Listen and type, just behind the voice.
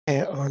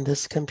on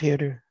this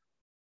computer.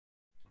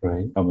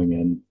 Right, coming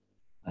in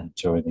and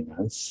joining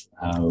us.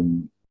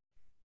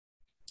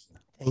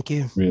 Thank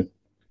you.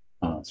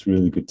 It's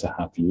really good to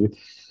have you.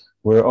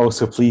 We're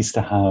also pleased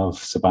to have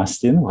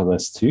Sebastian with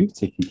us too,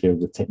 taking care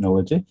of the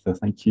technology. So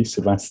thank you,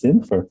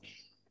 Sebastian, for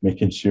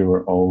making sure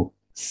we're all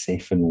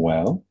safe and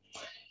well.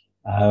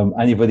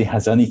 Anybody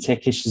has any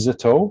tech issues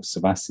at all,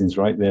 Sebastian's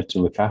right there to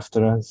look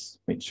after us,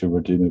 make sure we're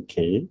doing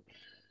okay.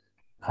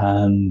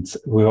 And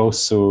we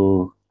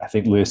also, I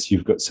think, Lewis,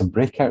 you've got some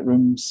breakout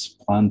rooms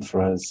planned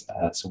for us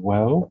as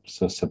well.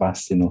 So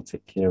Sebastian will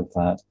take care of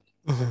that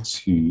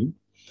too.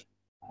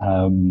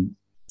 And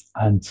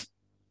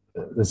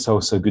it's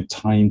also a good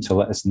time to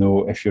let us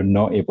know if you're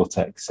not able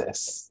to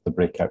access the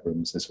breakout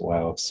rooms as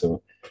well.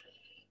 So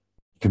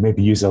you can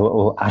maybe use a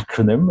little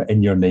acronym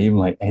in your name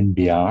like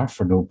NBR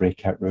for no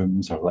breakout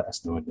rooms, or let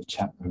us know in the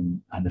chat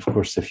room. And of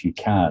course, if you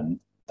can,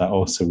 that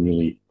also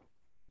really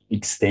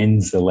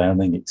extends the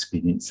learning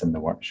experience in the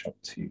workshop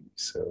too.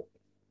 So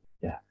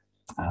yeah.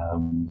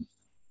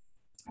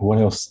 What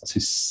else to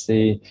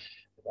say?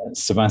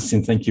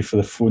 Sebastian, thank you for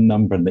the phone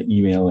number and the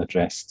email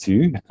address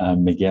too.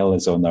 Miguel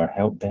is on our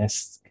help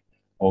desk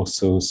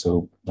also,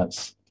 so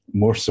that's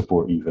more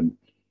support even.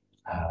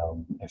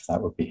 If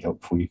that would be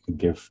helpful, you can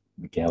give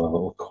Miguel a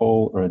little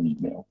call or an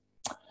email.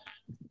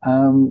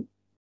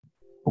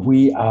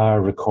 We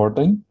are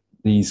recording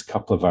these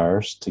couple of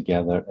hours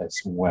together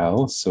as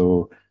well.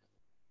 So,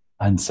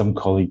 and some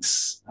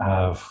colleagues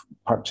have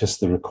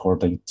purchased the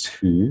recording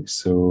too.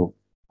 So,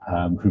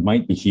 who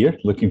might be here,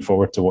 looking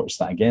forward to watch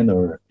that again,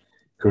 or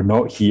who are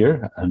not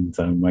here and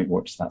might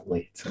watch that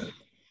later.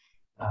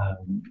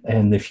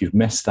 And if you've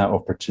missed that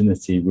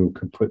opportunity, we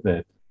can put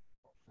the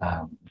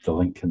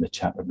link in the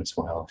chat room as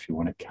well if you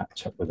want to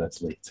catch up with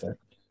us later.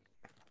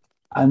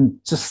 And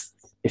just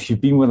if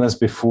you've been with us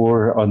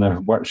before on a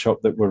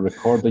workshop that we're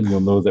recording,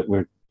 you'll know that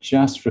we're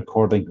just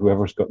recording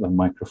whoever's got their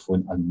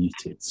microphone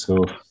unmuted.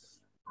 So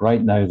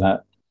right now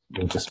that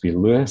will just be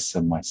Lewis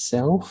and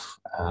myself.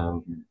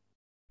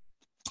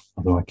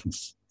 Although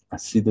I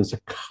see there's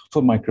a couple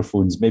of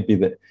microphones maybe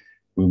that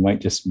we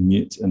might just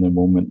mute in a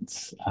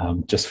moment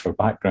just for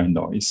background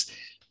noise.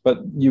 But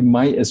you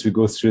might, as we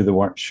go through the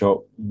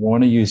workshop,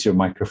 want to use your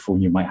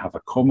microphone. You might have a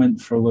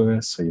comment for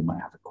Lewis, or you might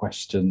have a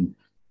question.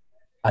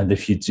 And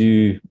if you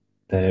do,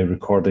 the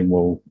recording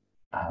will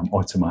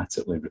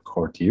automatically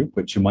record you,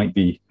 which you might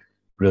be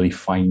really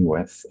fine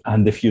with.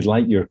 And if you'd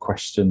like your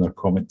question or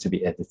comment to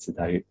be edited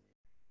out,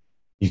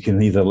 you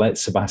can either let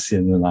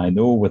Sebastian and I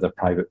know with a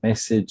private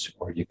message,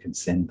 or you can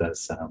send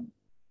us an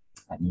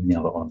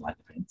email at Online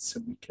Events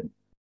and we can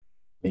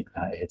make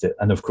that edit.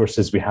 And of course,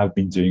 as we have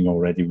been doing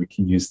already, we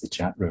can use the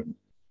chat room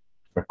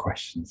for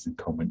questions and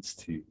comments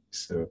too.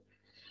 So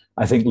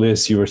I think,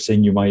 Lewis, you were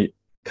saying you might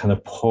kind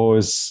of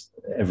pause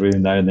every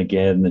now and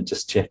again and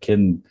just check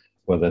in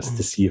with us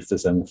to see if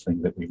there's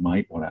anything that we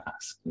might want to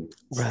ask you.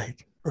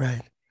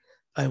 Right.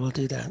 I will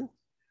do that.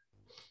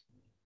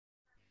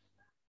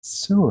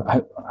 So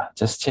I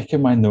just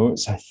checking my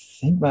notes. I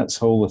think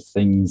that's all the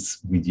things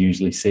we'd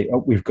usually say.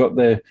 Oh, we've got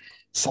the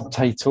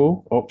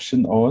subtitle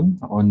option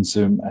on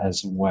Zoom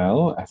as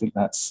well. I think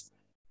that's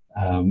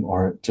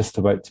or just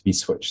about to be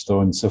switched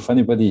on. So if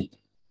anybody,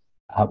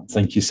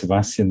 thank you,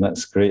 Sebastian,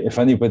 that's great. If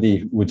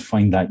anybody would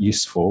find that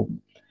useful,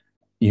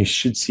 you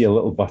should see a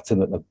little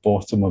button at the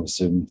bottom of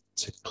Zoom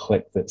to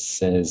click that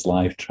says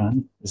live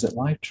is it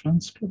live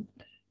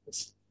transcript?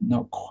 It's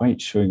not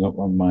quite showing up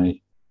on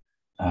my,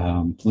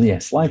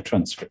 yes, live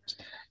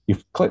transcript. You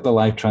click the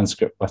live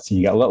transcript button,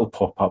 you get a little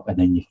pop-up, and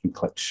then you can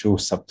click show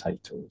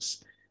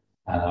subtitles.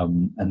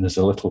 And there's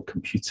a little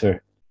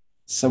computer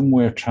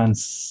somewhere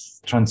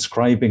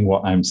transcribing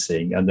what I'm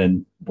saying and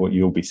then what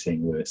you'll be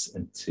saying, Lewis,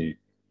 into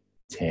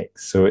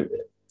text. So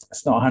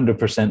it's not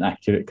 100%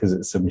 accurate because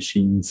it's a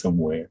machine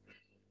somewhere,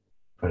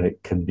 but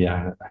it can be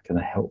a kind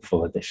of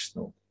helpful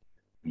additional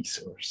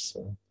resource.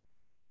 So,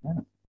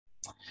 yeah.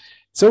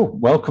 So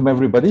welcome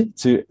everybody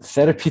to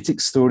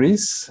Therapeutic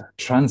Stories,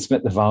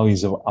 Transmit the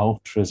Values of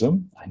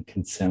Altruism and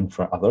Concern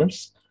for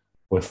Others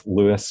with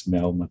Lewis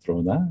Mel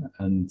Madrona.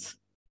 And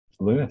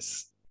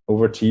Lewis,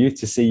 over to you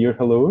to say your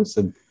hellos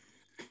and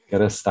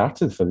get us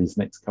started for these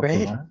next couple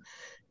of hours.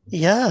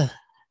 Yeah,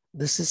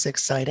 this is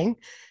exciting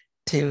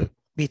to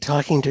be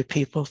talking to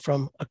people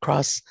from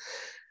across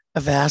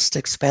a vast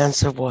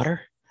expanse of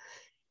water.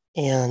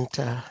 And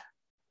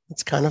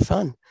it's kind of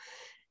fun.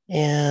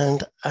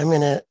 And I'm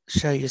going to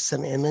show you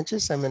some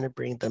images. I'm going to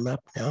bring them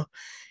up now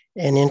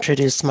and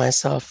introduce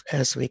myself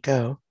as we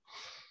go.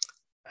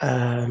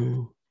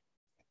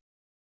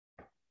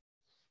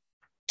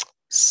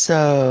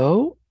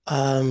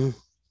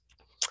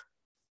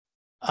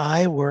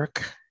 I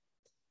work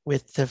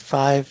with the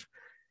 5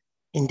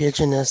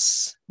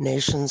 Indigenous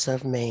nations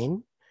of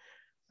Maine.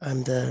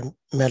 I'm the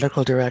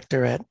medical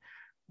director at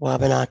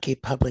Wabanaki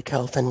Public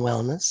Health and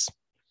Wellness.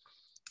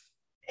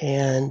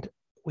 And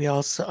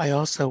I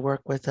also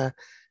work with a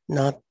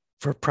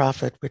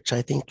not-for-profit, which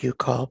I think you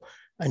call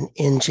an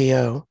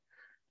NGO,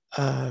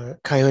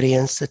 Coyote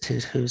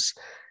Institute, whose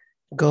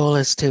goal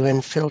is to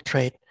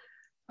infiltrate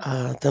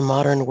the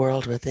modern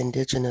world with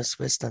indigenous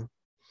wisdom.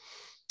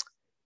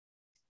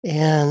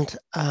 And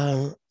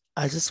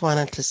I just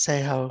wanted to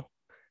say how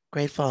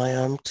grateful I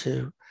am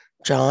to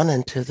John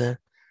and to the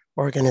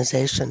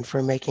organization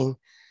for making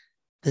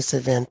this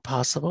event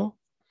possible,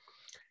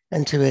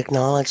 and to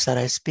acknowledge that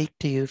I speak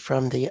to you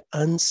from the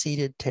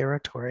unceded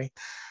territory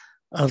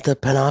of the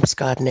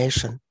Penobscot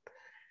Nation.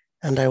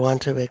 And I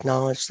want to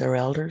acknowledge their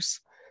elders,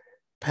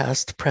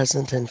 past,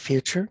 present, and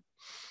future.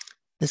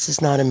 This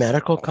is not a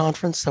medical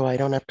conference, so I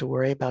don't have to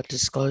worry about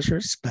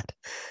disclosures, but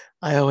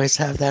I always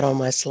have that on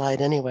my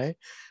slide anyway,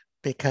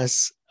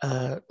 because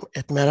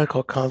at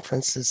medical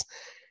conferences,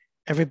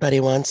 everybody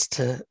wants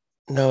to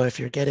know if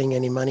you're getting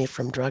any money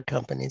from drug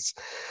companies.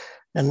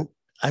 And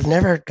I've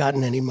never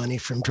gotten any money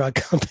from drug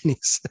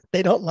companies.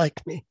 They don't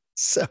like me.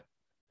 So,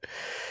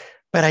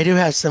 but I do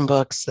have some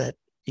books that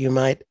you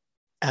might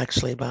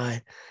actually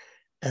buy.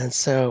 And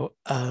so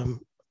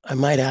I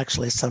might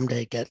actually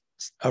someday get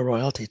a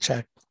royalty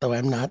check, though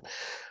I'm not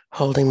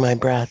holding my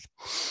breath.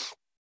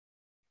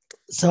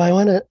 So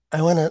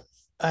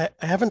I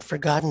haven't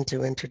forgotten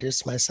to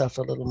introduce myself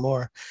a little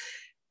more,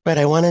 but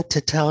I wanted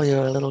to tell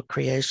you a little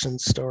creation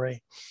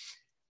story.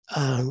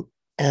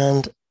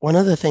 And one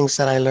of the things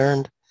that I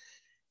learned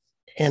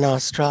in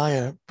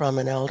Australia from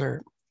an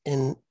elder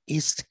in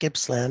East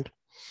Gippsland,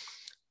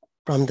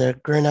 from the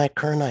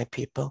Gurnai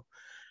people,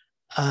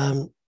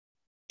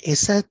 he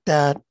said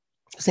that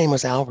his name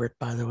was Albert,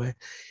 by the way,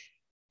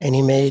 and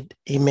he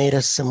made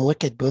us some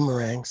wicked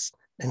boomerangs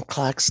and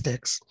clack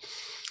sticks.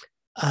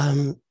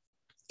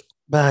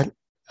 But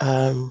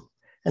and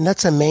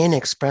that's a Maine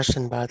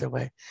expression, by the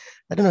way.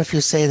 I don't know if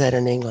you say that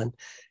in England,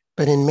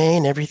 but in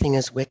Maine, everything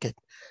is wicked.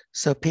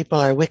 So people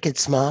are wicked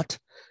smart,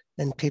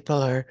 and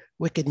people are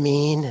wicked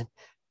mean, and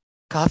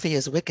coffee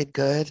is wicked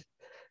good.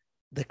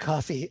 The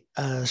coffee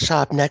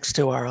shop next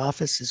to our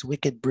office is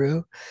Wicked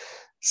Brew.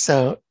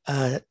 So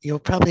you'll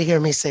probably hear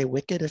me say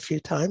wicked a few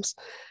times.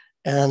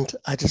 And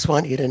I just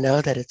want you to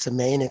know that it's a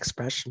Maine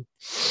expression.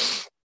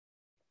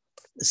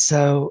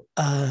 So,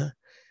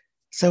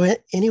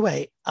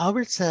 anyway,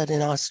 Albert said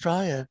in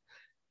Australia,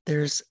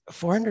 there's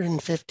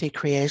 450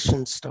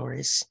 creation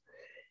stories,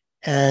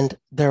 and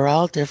they're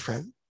all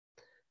different,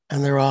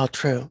 and they're all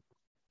true.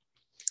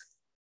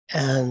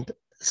 And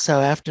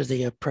so after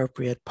the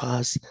appropriate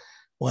pause,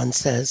 one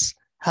says,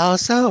 "How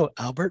so,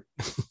 Albert?"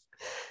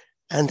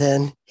 And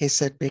then he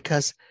said,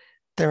 "Because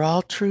they're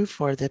all true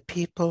for the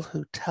people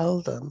who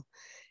tell them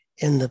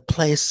in the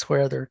place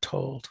where they're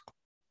told."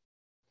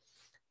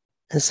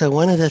 And so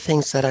one of the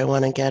things that I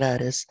want to get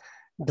at is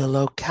the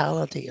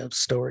locality of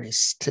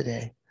stories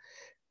today,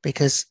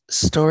 because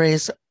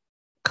stories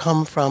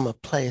come from a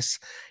place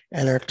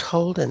and are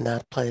told in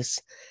that place.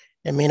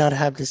 It may not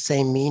have the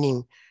same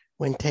meaning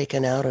when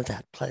taken out of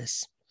that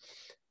place.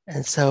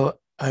 And so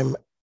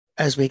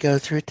as we go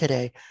through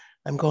today,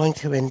 I'm going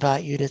to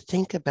invite you to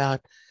think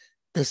about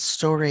the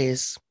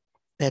stories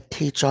that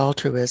teach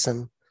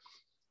altruism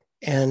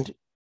and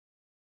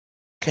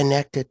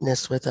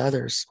connectedness with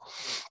others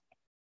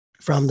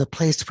from the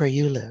place where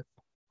you live.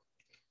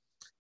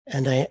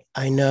 And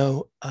I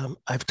know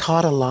I've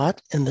taught a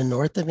lot in the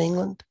north of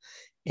England,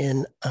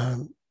 in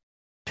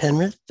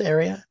Penrith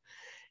area,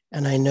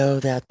 and I know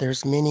that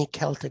there's many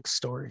Celtic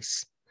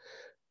stories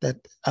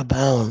that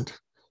abound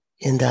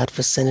in that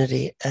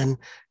vicinity. And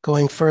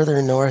going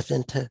further north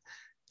into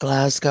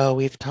Glasgow,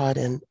 we've taught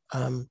in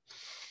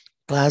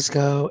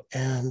Glasgow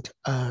and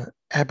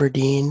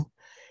Aberdeen.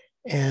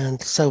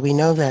 And so we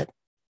know that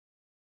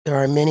there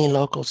are many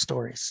local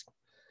stories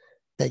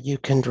that you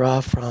can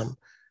draw from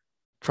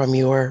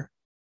your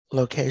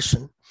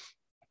location.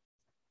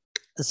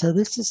 So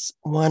this is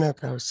one of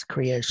those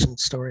creation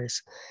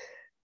stories,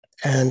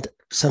 and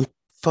some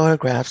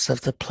photographs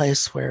of the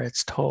place where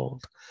it's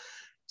told.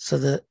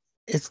 So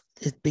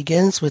it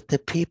begins with the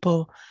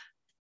people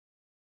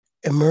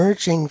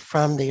emerging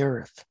from the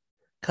earth,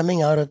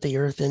 coming out of the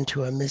earth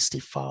into a misty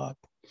fog,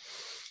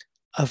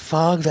 a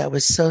fog that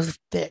was so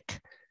thick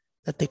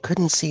that they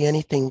couldn't see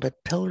anything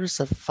but pillars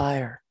of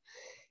fire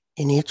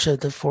in each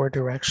of the four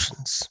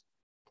directions.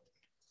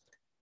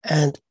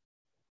 And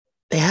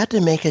they had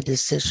to make a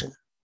decision.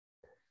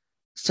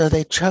 So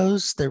they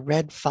chose the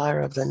red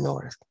fire of the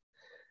north,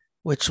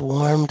 which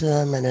warmed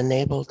them and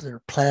enabled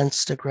their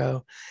plants to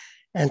grow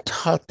and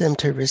taught them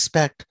to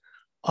respect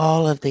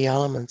all of the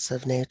elements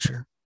of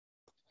nature.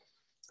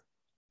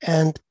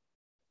 And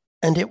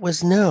it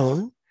was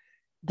known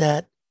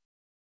that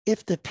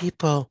if the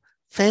people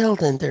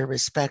failed in their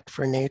respect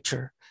for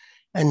nature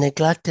and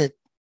neglected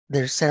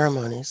their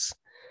ceremonies,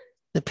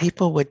 the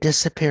people would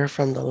disappear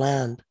from the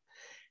land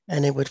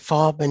and it would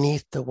fall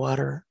beneath the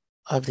water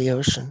of the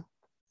ocean.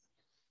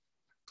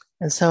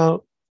 And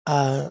so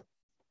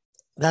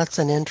that's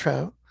an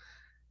intro,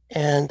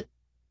 and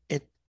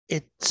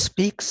it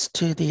speaks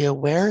to the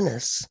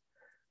awareness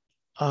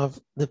of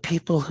the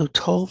people who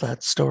told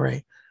that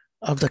story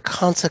of the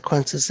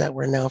consequences that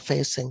we're now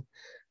facing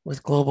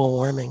with global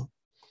warming,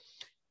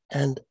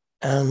 and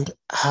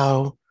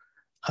how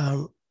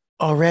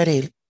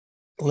already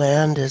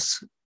land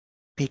is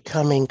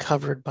becoming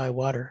covered by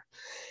water.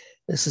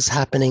 This is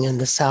happening in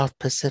the South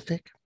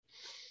Pacific.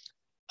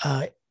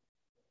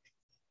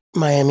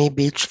 Miami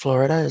Beach,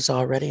 Florida is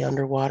already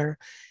underwater,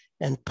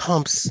 and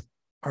pumps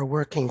are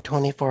working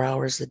 24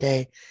 hours a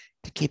day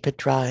to keep it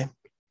dry.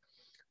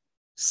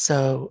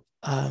 So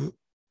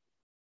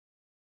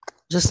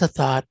just a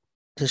thought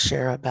to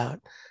share about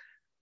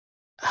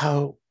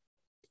how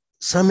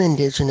some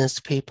indigenous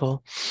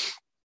people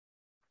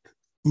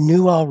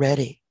knew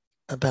already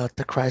about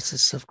the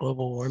crisis of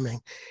global warming,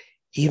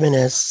 even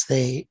as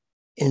they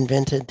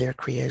invented their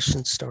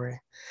creation story.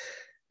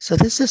 So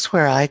this is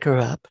where I grew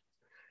up.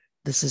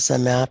 This is a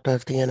map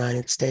of the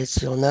United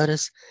States. You'll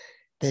notice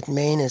that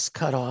Maine is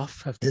cut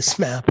off of this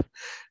map.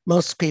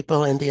 Most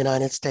people in the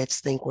United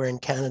States think we're in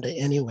Canada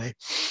anyway,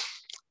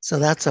 so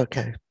that's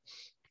okay.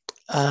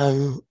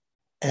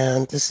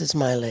 And this is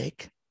my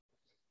lake.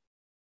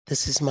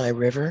 This is my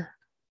river.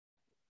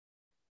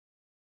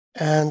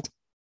 And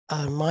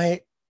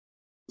my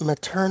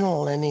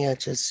maternal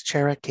lineage is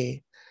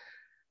Cherokee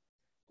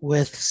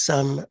with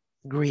some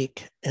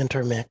Greek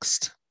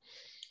intermixed.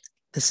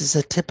 This is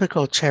a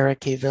typical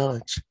Cherokee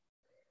village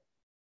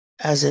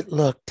as it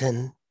looked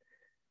in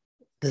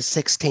the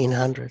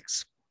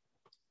 1600s.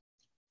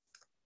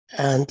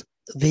 And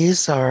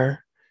these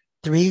are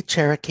 3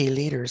 Cherokee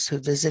leaders who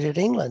visited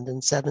England in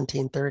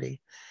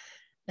 1730.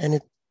 And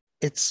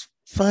it's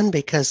fun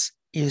because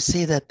you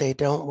see that they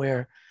don't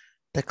wear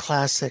the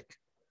classic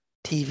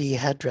TV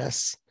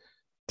headdress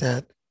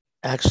that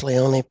actually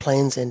only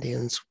Plains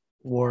Indians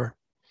wore.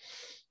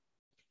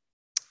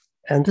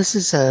 And this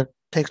is a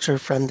picture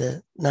from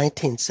the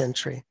 19th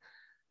century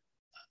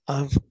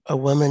of a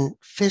woman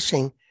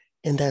fishing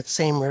in that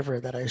same river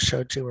that I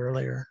showed you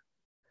earlier.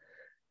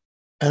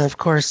 And of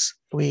course,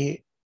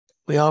 we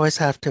always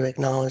have to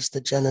acknowledge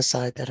the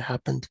genocide that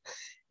happened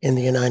in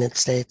the United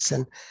States.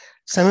 And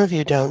some of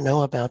you don't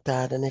know about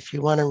that. And if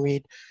you want to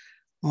read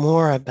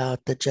more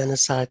about the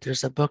genocide,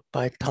 there's a book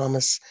by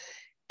Thomas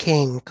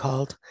King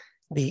called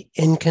The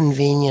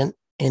Inconvenient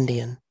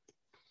Indian.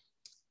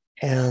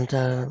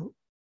 And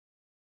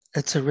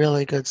it's a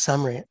really good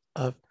summary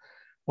of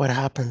what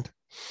happened.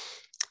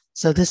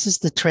 So this is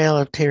the Trail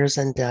of Tears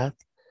and Death,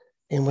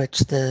 in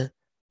which the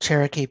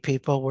Cherokee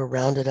people were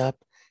rounded up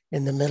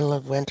in the middle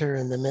of winter,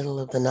 in the middle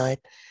of the night,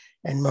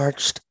 and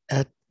marched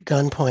at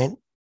gunpoint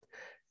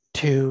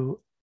to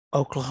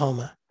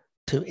Oklahoma,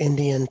 to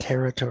Indian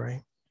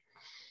Territory.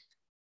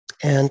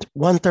 And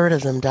 1/3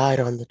 of them died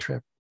on the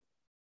trip.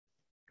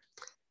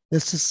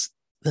 This is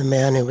the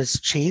man who was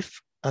chief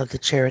of the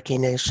Cherokee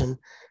Nation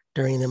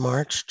during the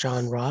march,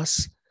 John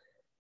Ross.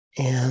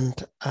 And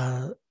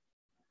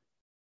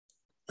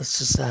this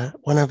is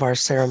one of our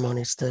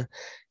ceremonies, the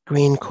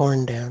Green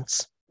Corn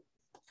Dance.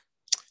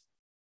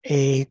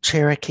 A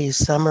Cherokee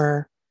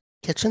summer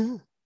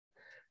kitchen,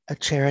 a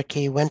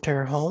Cherokee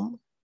winter home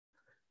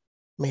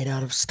made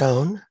out of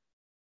stone.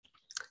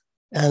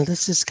 And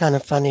this is kind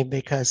of funny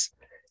because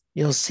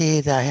you'll see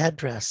the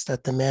headdress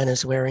that the man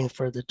is wearing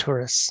for the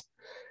tourists,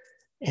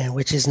 and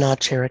which is not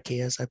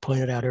Cherokee, as I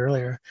pointed out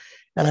earlier.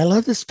 And I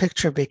love this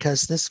picture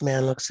because this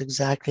man looks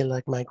exactly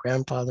like my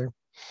grandfather,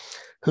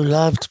 who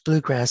loved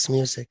bluegrass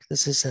music.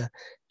 This is a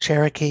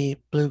Cherokee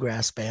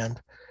bluegrass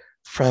band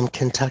from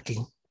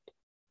Kentucky.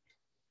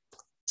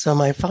 So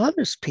my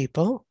father's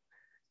people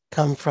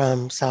come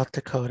from South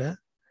Dakota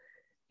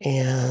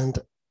and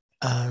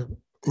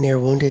near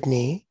Wounded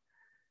Knee.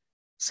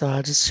 So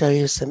I'll just show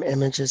you some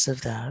images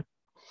of that.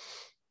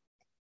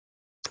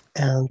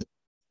 And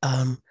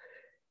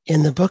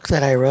in the book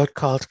that I wrote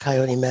called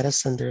Coyote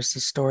Medicine, there's the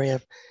story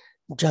of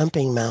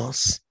Jumping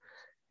Mouse.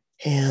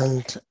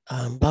 And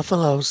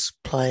buffaloes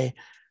play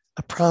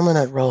a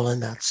prominent role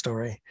in that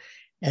story.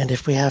 And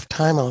if we have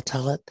time, I'll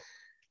tell it.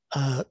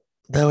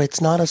 Though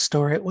it's not a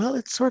story, well,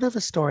 it's sort of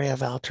a story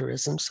of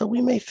altruism, so we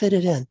may fit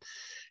it in,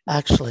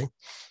 actually,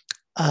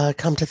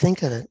 come to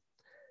think of it.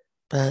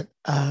 But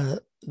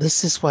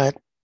this is what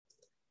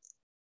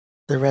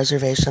the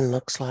reservation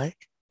looks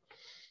like.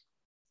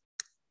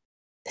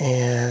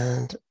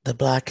 And the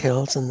Black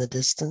Hills in the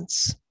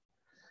distance.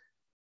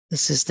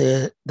 This is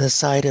the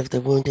site of the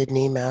Wounded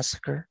Knee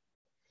Massacre.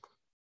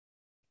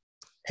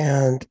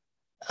 And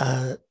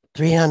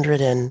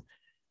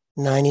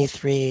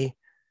 393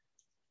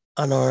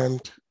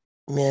 unarmed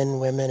men,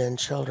 women, and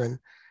children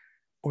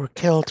were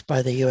killed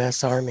by the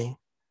US Army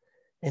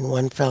in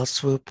one fell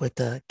swoop with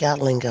a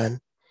Gatling gun.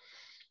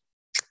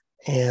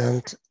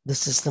 And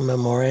this is the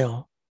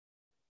memorial.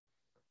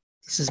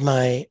 This is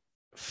my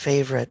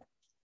favorite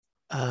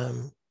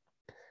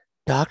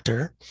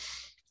doctor,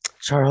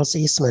 Charles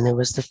Eastman, who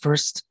was the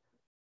first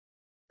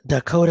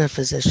Dakota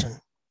physician.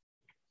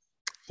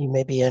 You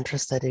may be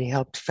interested, he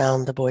helped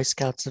found the Boy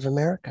Scouts of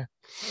America.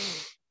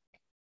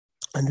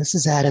 And this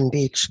is Adam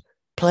Beach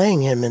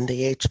playing him in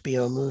the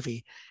HBO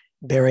movie,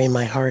 Bury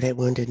My Heart at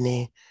Wounded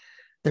Knee.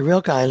 The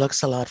real guy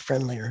looks a lot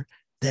friendlier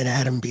than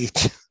Adam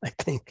Beach, I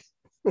think.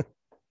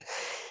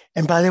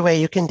 And by the way,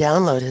 you can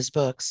download his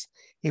books.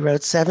 He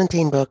wrote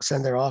 17 books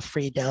and they're all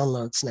free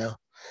downloads now.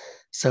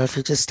 So if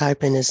you just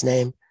type in his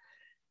name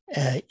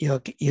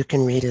you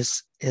can read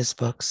his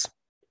books.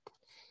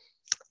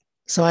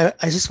 So I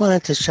just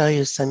wanted to show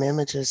you some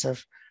images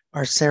of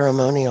our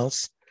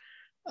ceremonials.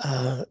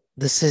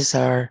 This is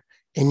our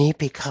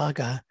Inipi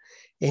Kaga.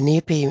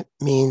 Inipi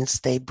means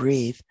they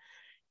breathe,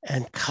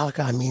 and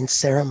Kaga means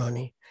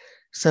ceremony.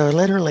 So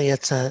literally,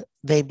 it's a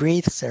they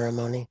breathe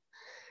ceremony.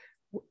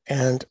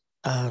 And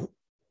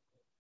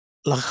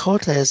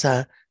Lakota is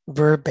a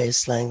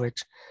verb-based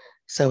language.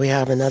 So we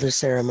have another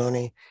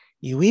ceremony,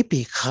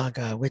 Uipi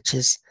Kaga, which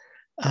is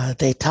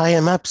they tie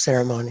him up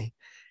ceremony.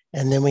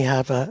 And then we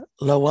have a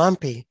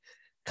Lowampi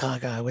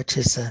Kaga, which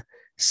is a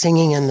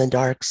singing in the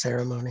dark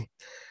ceremony.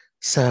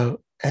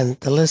 So, and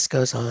the list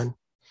goes on.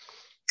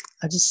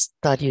 I just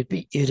thought you'd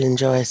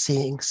enjoy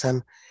seeing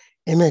some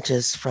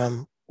images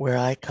from where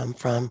I come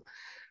from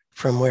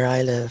where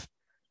I live,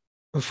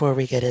 before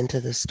we get into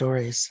the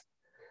stories,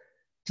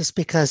 just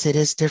because it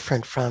is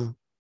different from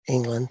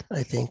England,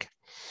 I think.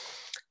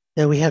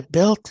 That we have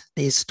built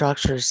these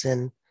structures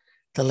in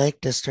the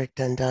Lake District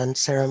and done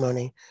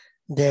ceremony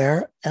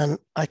there. And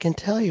I can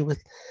tell you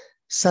with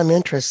some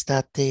interest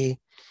that the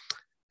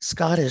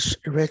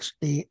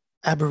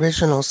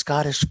Aboriginal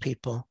Scottish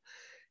people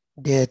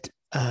did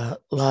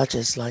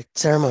lodges like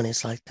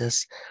ceremonies like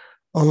this,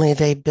 only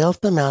they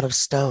built them out of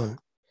stone.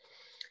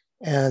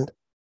 And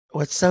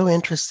what's so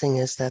interesting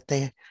is that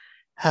they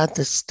had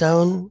the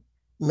stone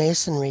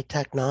masonry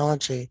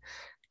technology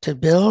to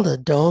build a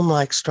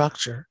dome-like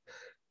structure,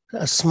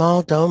 a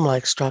small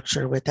dome-like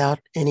structure without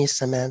any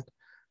cement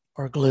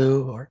or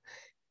glue or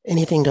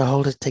anything to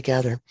hold it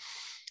together.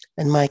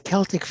 And my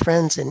Celtic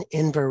friends in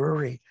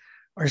Inverurie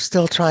are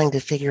still trying to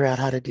figure out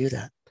how to do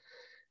that,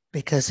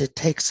 because it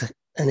takes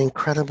an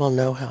incredible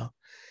know-how.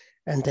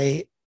 And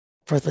they,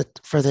 for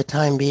the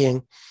time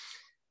being,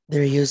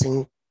 they're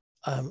using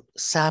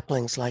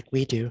saplings like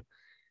we do,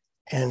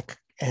 and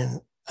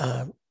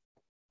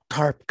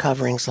tarp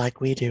coverings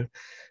like we do,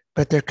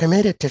 but they're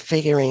committed to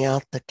figuring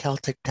out the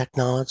Celtic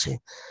technology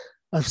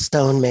of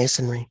stone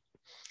masonry.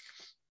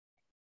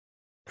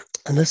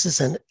 And this is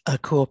a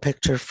cool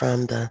picture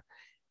from the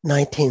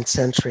 19th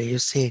century. You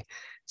see,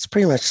 it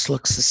pretty much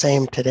looks the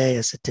same today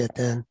as it did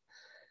then.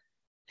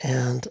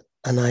 And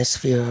a nice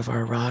view of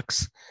our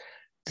rocks.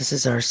 This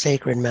is our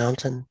sacred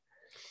mountain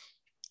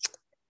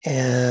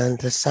and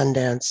the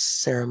Sundance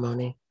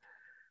ceremony,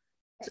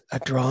 a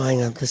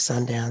drawing of the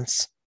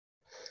Sundance.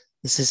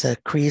 This is a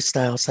Cree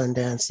style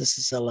Sundance. This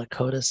is a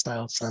Lakota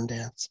style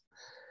Sundance.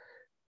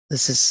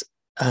 This is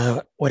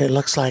what it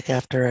looks like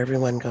after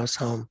everyone goes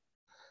home.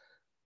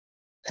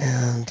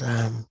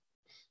 And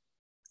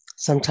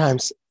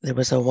sometimes there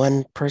was a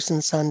one-person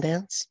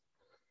Sundance,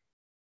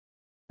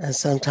 and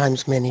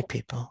sometimes many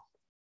people.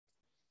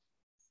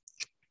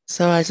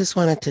 So I just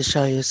wanted to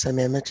show you some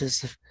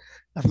images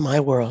of my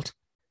world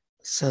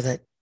so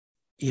that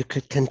you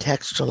could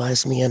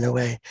contextualize me in a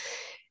way.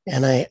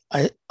 And I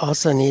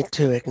also need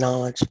to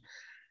acknowledge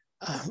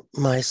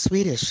my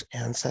Swedish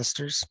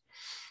ancestors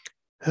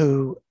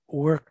who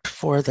worked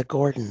for the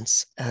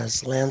Gordons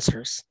as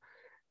lancers.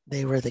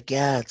 They were the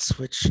Gads,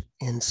 which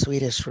in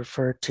Swedish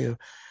referred to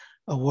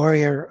a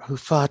warrior who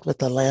fought with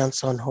the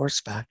lance on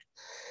horseback.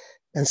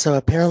 And so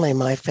apparently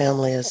my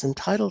family is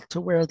entitled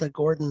to wear the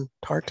Gordon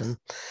tartan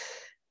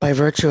by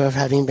virtue of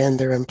having been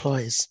their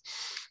employees.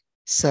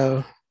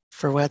 So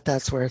for what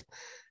that's worth,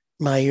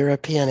 my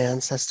European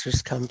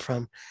ancestors come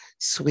from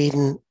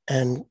Sweden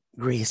and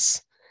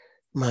Greece.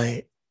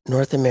 My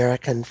North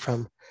American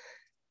from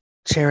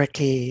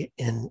Cherokee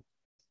in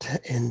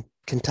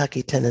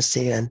Kentucky,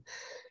 Tennessee, and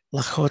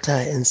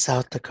Lakota in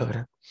South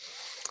Dakota.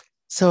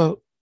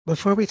 So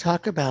before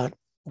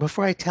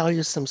I tell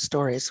you some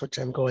stories, which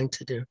I'm going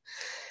to do,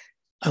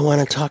 I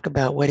want to talk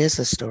about what is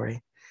a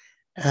story.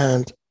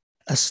 And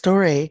a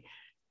story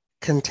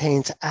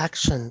contains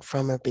action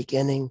from a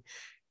beginning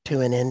to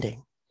an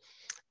ending.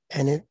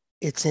 And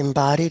it's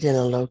embodied in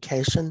a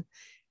location,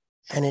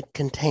 and it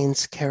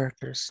contains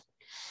characters.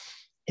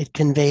 It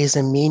conveys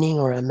a meaning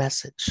or a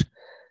message,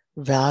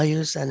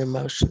 values and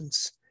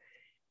emotions,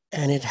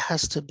 and it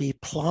has to be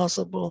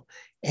plausible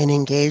and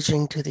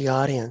engaging to the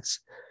audience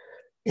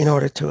in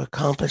order to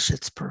accomplish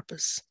its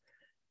purpose.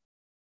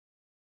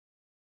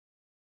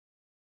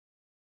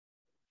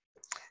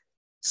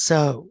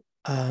 So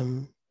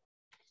the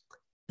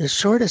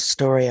shortest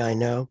story I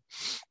know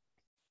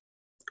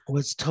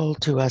was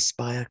told to us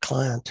by a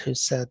client who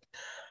said,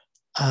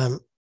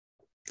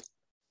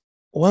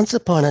 once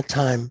upon a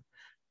time,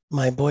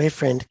 my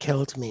boyfriend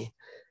killed me.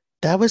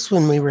 That was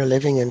when we were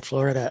living in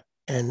Florida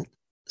and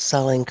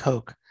selling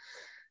Coke.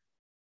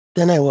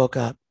 Then I woke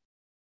up.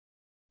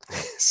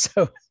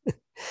 So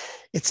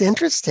it's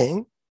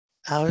interesting.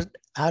 How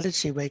did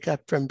she wake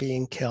up from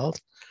being killed?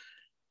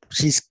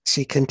 She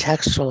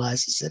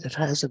contextualizes it. It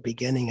has a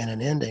beginning and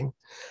an ending.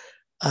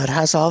 It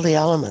has all the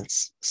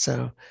elements.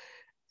 So,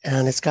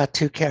 and it's got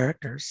two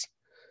characters.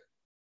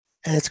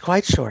 And it's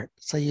quite short.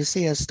 So you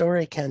see, a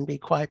story can be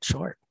quite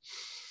short.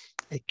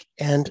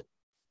 And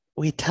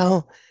we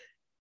tell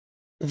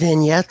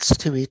vignettes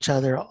to each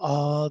other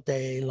all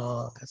day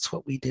long. That's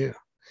what we do.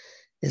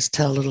 is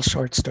tell little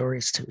short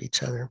stories to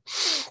each other.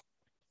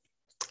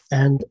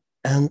 And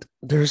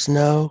there's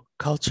no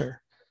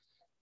culture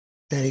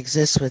that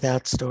exists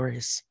without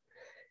stories.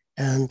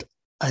 And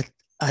I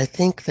I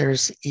think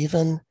there's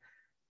even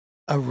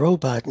a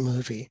robot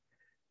movie.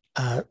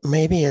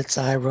 Maybe it's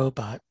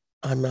iRobot.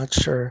 I'm not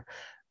sure,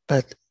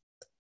 but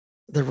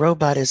the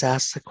robot is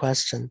asked the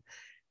question,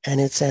 and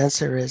its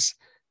answer is,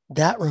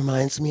 "That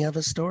reminds me of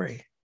a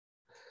story."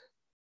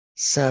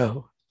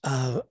 So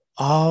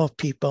all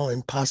people,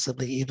 and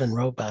possibly even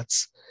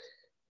robots,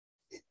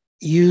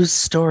 use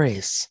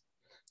stories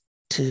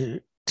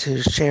to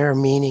share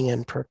meaning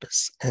and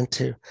purpose, and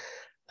to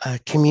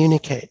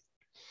communicate,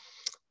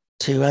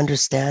 to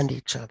understand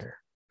each other.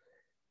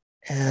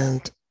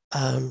 And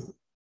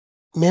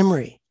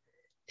memory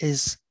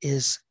is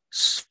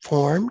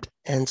formed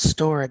and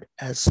stored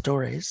as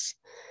stories.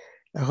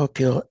 I hope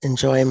you'll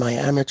enjoy my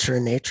amateur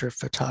nature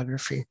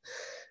photography,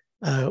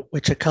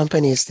 which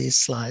accompanies these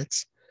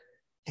slides.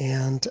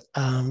 And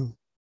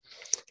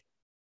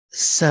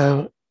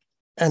so,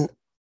 and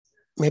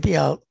maybe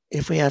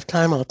if we have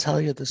time, I'll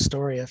tell you the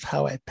story of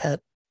how I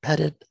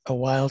petted a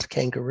wild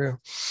kangaroo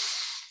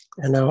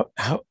and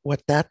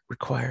what that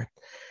required.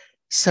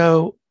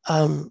 So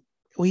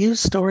we use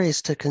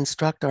stories to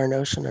construct our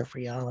notion of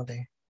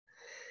reality.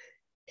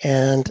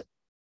 And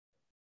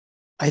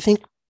I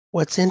think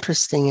what's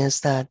interesting is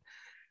that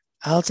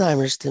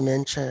Alzheimer's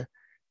dementia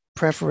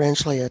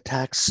preferentially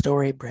attacks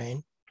story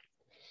brain.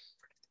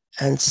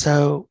 And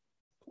so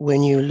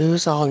when you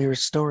lose all your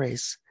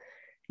stories,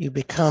 you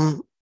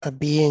become a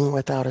being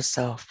without a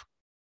self.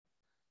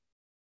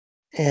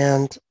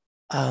 And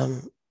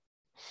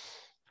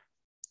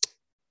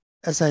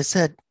as I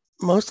said,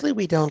 mostly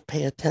we don't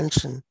pay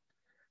attention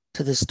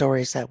to the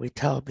stories that we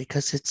tell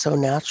because it's so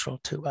natural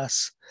to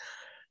us.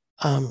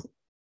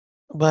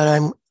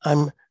 But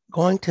I'm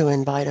going to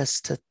invite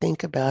us to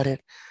think about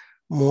it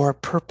more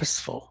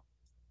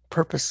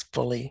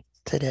purposefully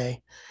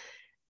today,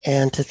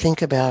 and to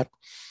think about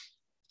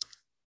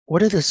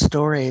what are the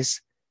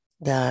stories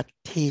that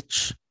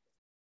teach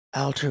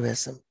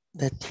altruism,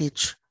 that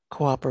teach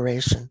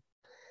cooperation.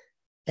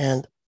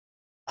 And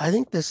I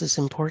think this is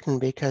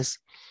important because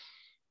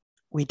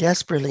we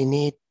desperately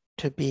need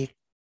to be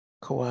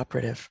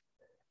cooperative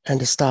and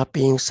to stop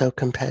being so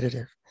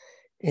competitive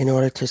in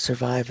order to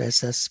survive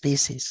as a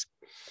species.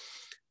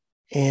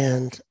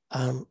 And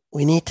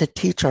we need to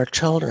teach our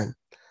children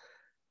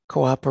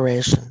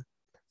cooperation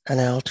and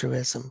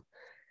altruism.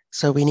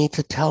 So we need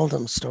to tell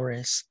them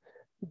stories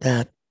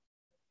that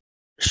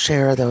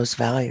share those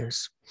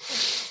values.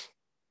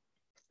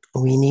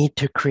 We need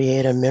to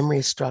create a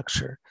memory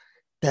structure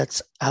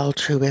that's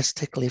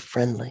altruistically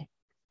friendly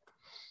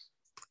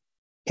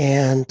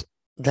and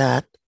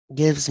that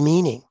gives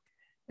meaning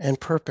and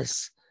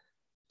purpose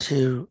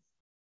to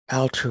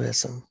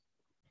altruism.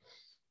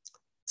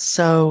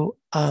 So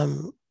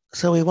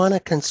we want to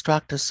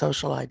construct a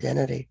social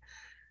identity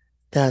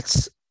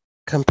that's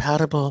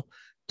compatible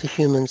to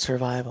human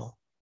survival.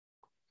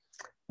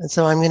 And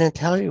so I'm going to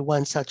tell you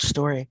one such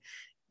story.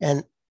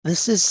 And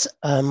this is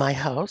my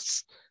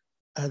house.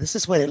 This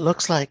is what it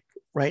looks like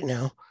right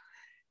now.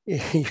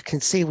 You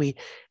can see we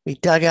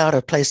dug out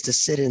a place to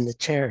sit in the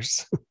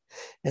chairs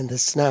in the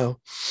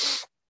snow.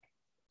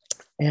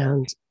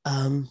 And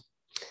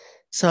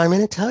so I'm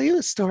going to tell you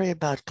a story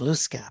about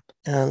Glooskap.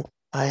 And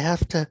I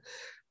have to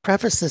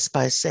preface this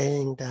by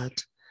saying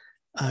that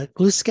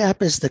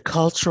Glooskap is the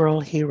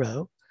cultural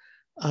hero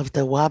of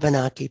the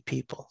Wabanaki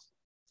people.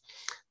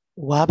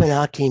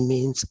 Wabanaki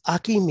means,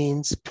 Aki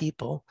means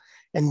people,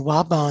 and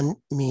Waban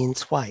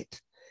means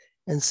white.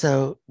 And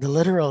so the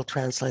literal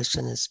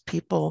translation is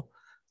people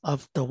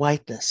of the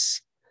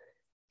whiteness.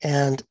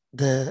 And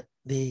the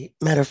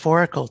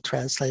metaphorical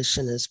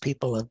translation is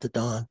people of the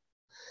dawn.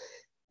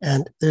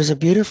 And there's a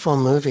beautiful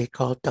movie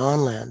called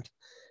Dawnland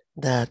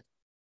that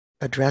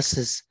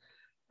addresses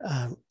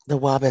the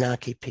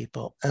Wabanaki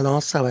people, and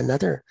also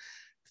another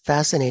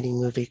fascinating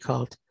movie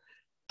called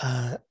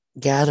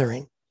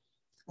Gathering,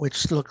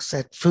 which looks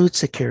at food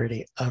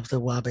security of the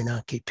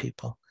Wabanaki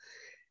people.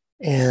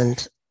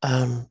 And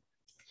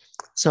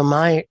so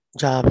my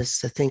job is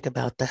to think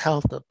about the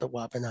health of the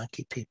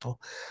Wabanaki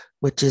people,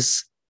 which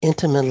is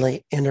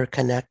intimately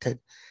interconnected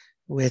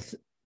with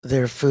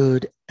their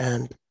food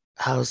and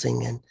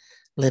housing and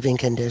living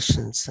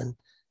conditions and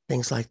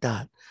things like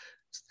that.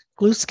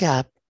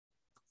 Glooskap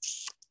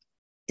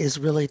is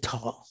really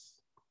tall.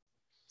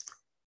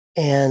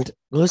 And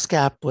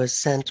Glooskap was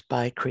sent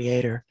by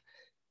Creator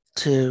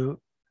to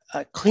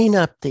clean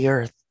up the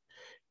earth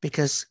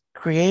because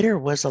Creator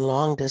was a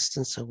long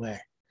distance away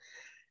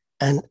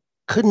and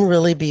couldn't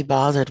really be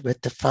bothered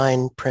with the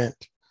fine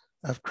print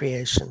of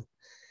creation.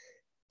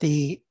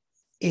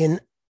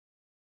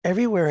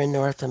 Everywhere in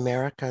North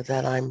America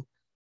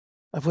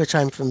of which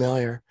I'm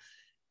familiar,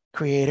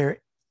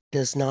 Creator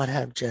does not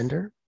have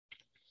gender.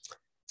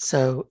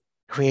 So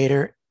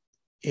Creator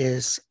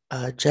is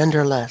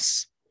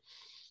genderless.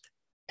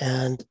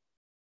 And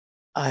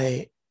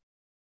I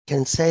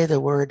can say the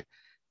word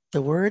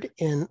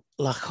in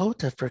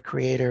Lakota for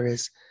Creator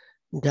is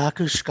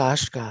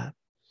Dakushkashka,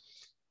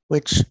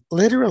 which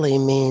literally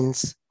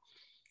means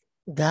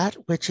that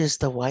which is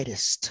the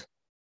whitest.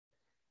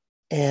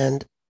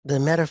 And the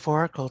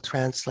metaphorical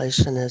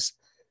translation is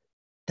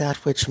that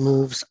which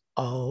moves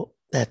all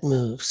that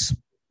moves.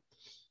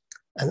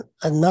 And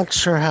I'm not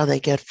sure how they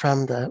get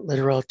from the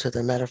literal to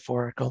the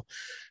metaphorical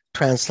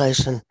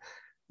translation,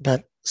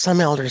 but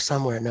some elder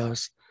somewhere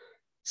knows.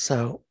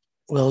 So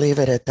we'll leave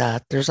it at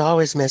that. There's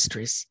always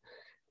mysteries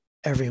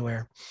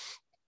everywhere.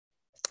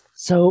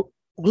 So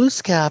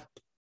Glooskap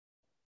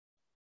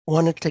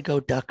wanted to go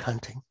duck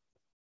hunting.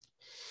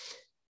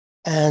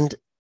 And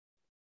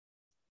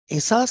he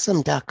saw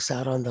some ducks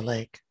out on the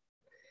lake.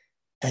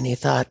 And he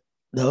thought,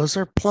 those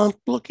are plump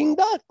looking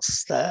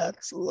ducks. That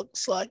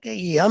looks like a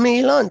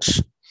yummy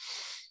lunch.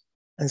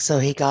 And so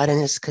he got in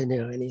his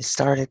canoe and he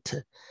started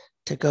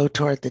to go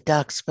toward the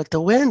ducks. But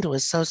the wind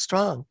was so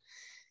strong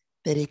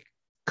that he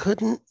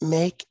couldn't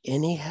make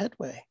any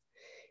headway.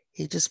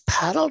 He just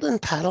paddled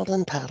and paddled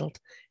and paddled,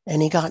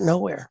 and he got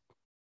nowhere.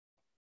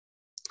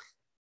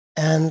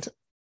 And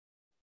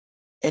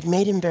it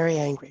made him very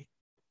angry.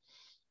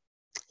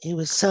 He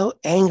was so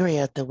angry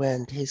at the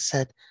wind. He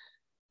said,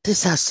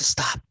 this has to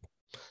stop.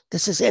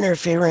 This is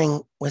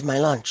interfering with my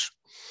lunch.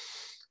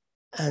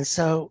 And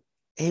so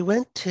he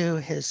went to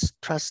his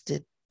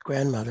trusted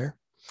grandmother.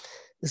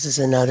 This is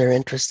another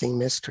interesting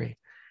mystery.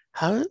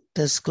 How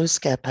does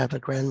Glooskap have a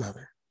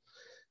grandmother?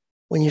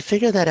 When you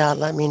figure that out,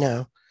 let me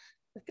know.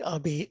 I'll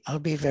be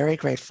very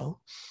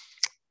grateful.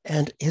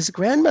 And his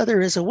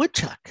grandmother is a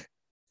woodchuck.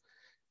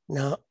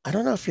 Now, I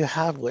don't know if you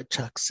have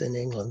woodchucks in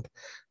England,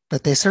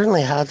 but they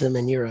certainly have them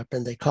in Europe,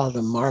 and they call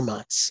them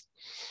marmots.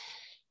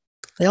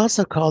 They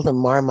also call them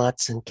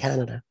marmots in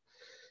Canada.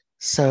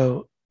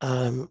 So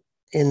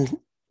in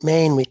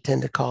Maine, we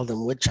tend to call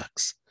them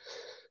woodchucks.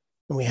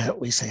 And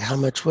we say, how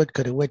much wood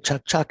could a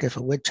woodchuck chuck if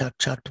a woodchuck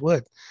chucked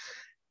wood?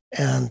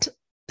 And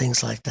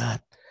things like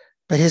that.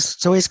 But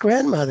his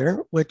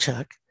grandmother,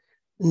 woodchuck,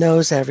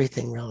 knows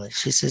everything really.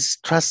 She's his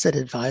trusted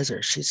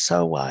advisor. She's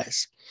so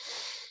wise.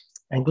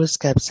 And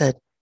Glooskap said,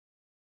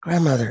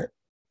 grandmother,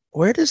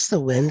 where does the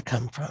wind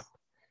come from?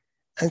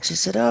 And she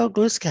said, oh,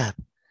 Glooskap,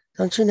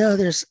 don't you know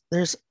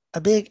there's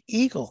a big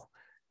eagle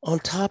on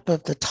top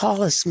of the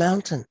tallest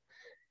mountain,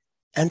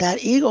 and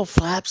that eagle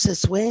flaps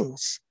its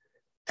wings,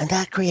 and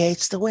that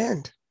creates the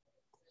wind.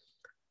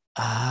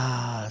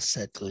 Ah,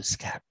 said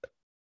Glooskap,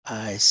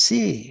 I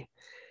see.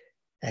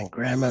 And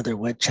Grandmother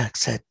Woodchuck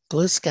said,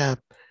 Glooskap,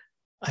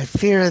 I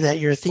fear that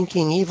you're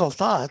thinking evil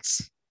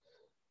thoughts.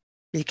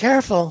 Be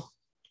careful.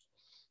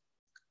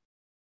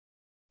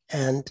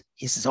 And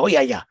he says, oh,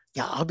 yeah,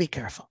 I'll be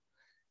careful.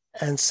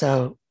 And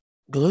so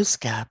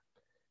Glooskap,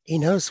 he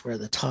knows where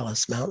the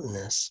tallest mountain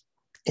is.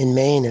 In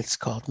Maine, it's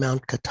called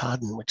Mount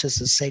Katahdin, which is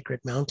a sacred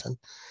mountain.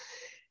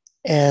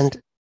 And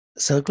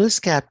so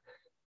Glooskap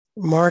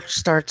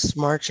starts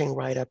marching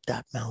right up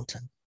that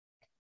mountain.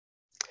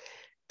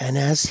 And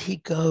as he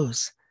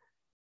goes,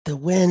 the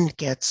wind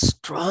gets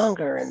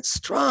stronger and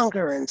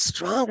stronger and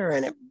stronger,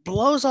 and it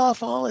blows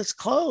off all his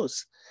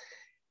clothes.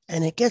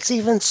 And it gets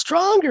even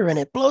stronger, and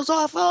it blows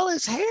off all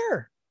his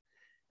hair.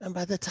 And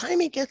by the time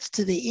he gets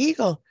to the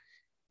eagle,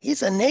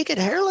 he's a naked,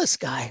 hairless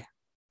guy.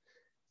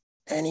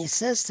 And he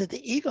says to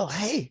the eagle,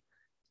 hey,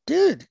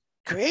 dude,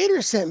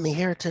 Creator sent me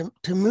here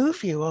to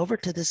move you over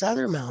to this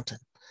other mountain.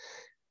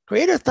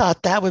 Creator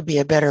thought that would be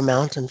a better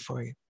mountain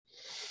for you.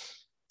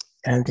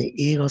 And the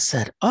eagle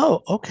said,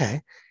 oh,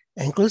 okay.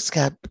 And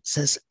Glooskap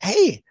says,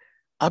 hey,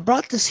 I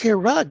brought this here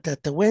rug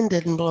that the wind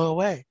didn't blow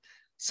away.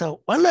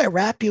 So why don't I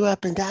wrap you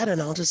up in that,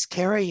 and I'll just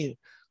carry you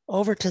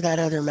over to that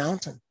other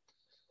mountain.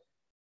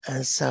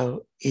 And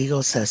so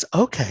Eagle says,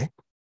 okay.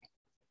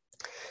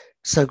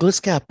 So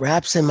Glooskap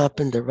wraps him up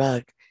in the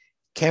rug,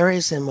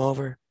 carries him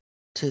over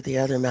to the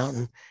other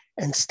mountain,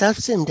 and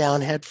stuffs him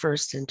down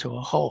headfirst into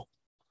a hole.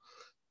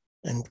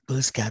 And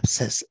Glooskap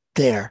says,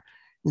 there,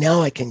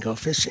 now I can go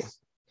fishing.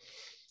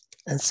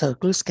 And so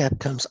Glooskap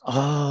comes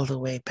all the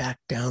way back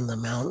down the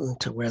mountain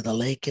to where the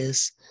lake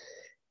is,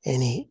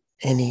 and he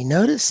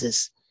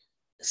notices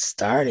it's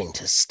starting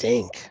to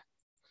stink,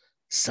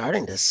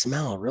 starting to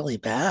smell really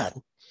bad.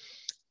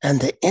 And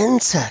the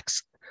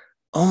insects,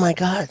 oh my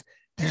God,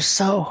 they're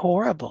so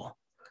horrible.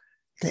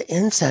 The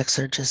insects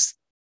are just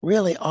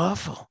really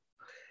awful.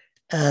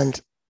 And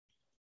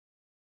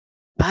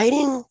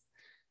biting,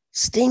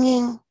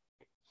 stinging,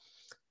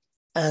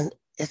 and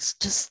it's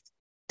just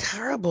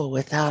terrible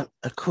without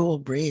a cool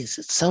breeze.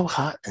 It's so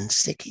hot and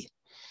sticky.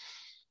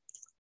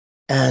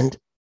 And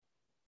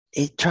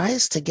he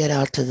tries to get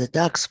out to the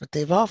ducks, but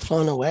they've all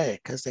flown away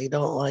because they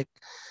don't like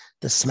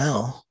the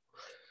smell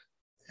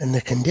and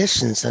the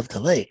conditions of the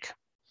lake.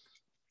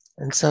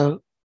 And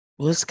so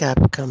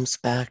Glooskap comes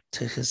back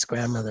to his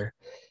grandmother.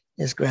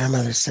 His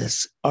grandmother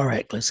says, all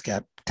right,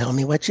 Glooskap, tell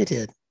me what you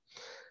did.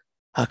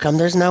 How come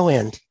there's no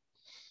wind?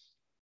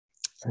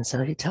 And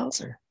so he tells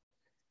her.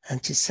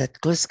 And she said,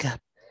 Glooskap,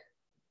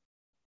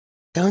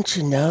 don't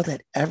you know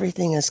that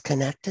everything is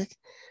connected?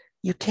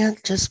 You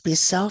can't just be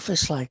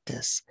selfish like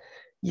this.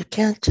 You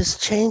can't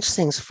just change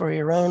things for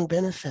your own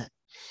benefit.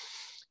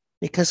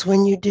 because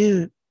when you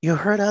do, you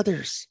hurt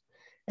others,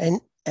 and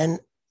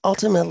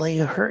ultimately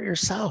you hurt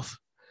yourself.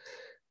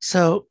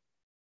 So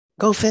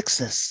go fix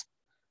this.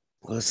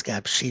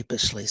 Glooskap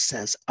sheepishly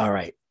says, all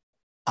right,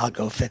 I'll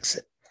go fix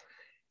it.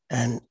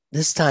 And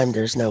this time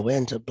there's no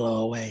wind to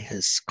blow away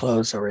his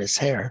clothes or his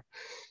hair.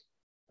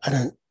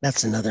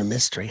 That's another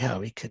mystery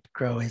how he could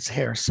grow his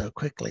hair so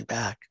quickly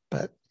back,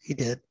 but he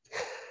did.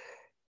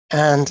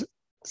 And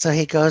so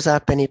he goes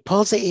up and he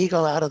pulls the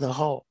eagle out of the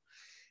hole.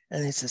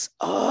 And he says,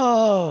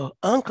 oh,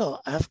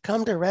 uncle, I've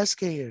come to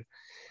rescue you.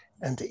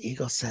 And the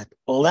eagle said,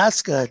 well,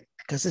 that's good,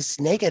 because this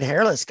naked,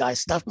 hairless guy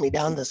stuffed me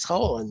down this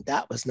hole, and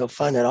that was no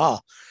fun at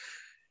all.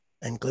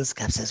 And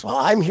Glooskap says, well,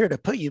 I'm here to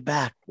put you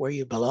back where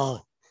you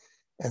belong.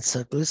 And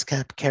so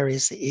Glooskap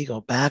carries the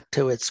eagle back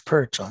to its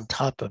perch on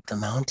top of the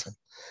mountain.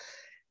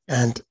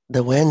 And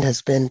the wind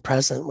has been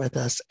present with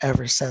us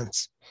ever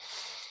since.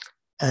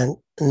 And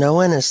no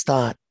one has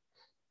thought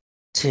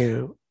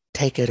to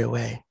take it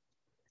away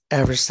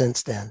ever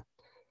since then,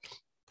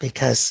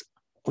 because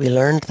we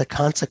learned the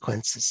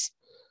consequences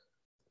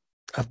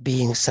of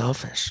being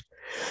selfish.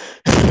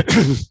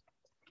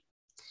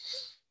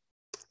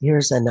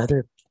 Here's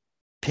another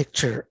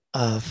picture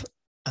of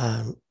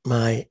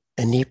my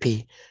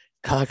Inipi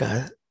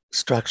Kaga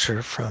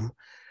structure from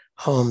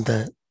home.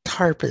 The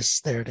tarp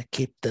is there to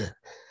keep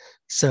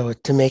so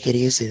to make it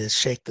easy to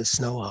shake the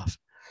snow off.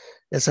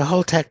 There's a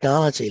whole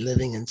technology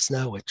living in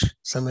snow, which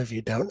some of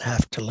you don't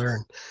have to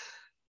learn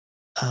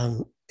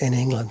in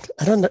England.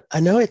 I don't know. I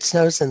know it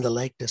snows in the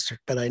Lake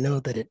District, but I know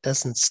that it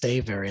doesn't stay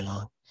very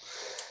long.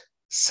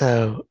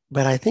 So,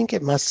 but I think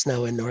it must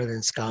snow in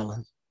northern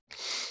Scotland.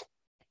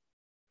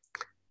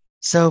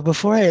 So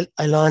before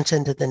I launch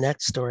into the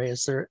next story,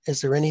 is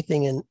there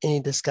anything in any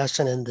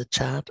discussion in the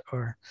chat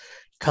or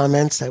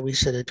comments that we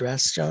should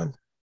address, John?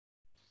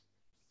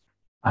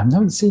 I'm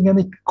not seeing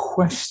any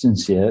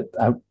questions yet.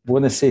 I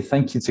want to say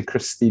thank you to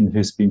Christine,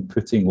 who's been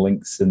putting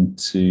links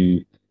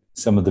into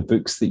some of the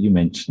books that you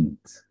mentioned.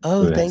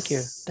 Oh, thank you.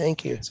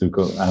 Thank you. So we've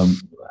got,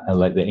 I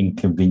like The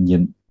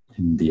Inconvenient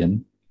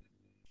Indian,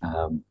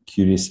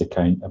 Curious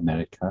Account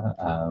America,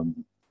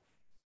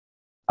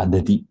 and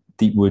the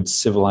Deep Woods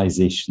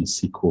Civilization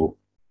sequel.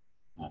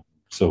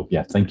 So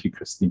yeah, thank you,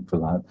 Christine, for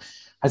that.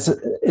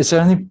 Is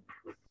there any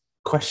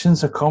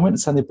questions or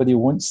comments anybody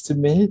wants to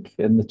make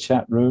in the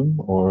chat room?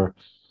 Or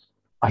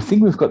I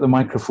think we've got the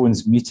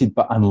microphones muted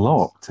but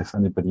unlocked if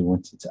anybody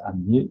wanted to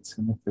unmute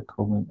and make a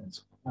comment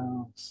as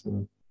well.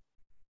 So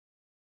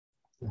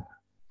yeah.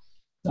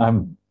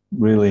 I'm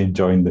really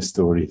enjoying the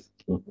story,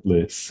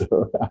 Liz.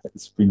 So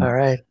it's been all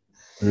right.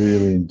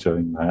 Really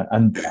enjoying that,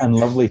 and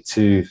lovely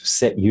to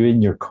set you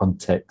in your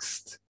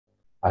context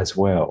as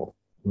well.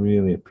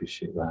 Really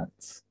appreciate that.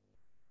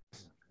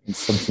 It's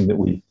something that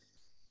we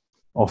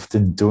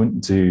often don't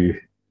do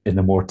in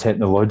a more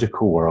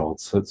technological world.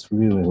 So it's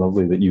really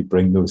lovely that you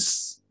bring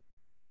those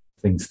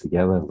things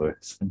together,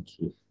 Lewis. Thank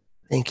you.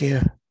 Thank you.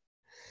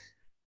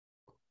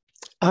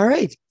 All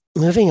right,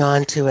 moving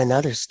on to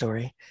another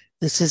story.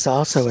 This is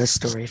also a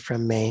story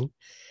from Maine,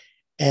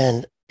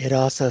 and it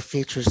also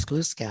features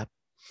Glooskap.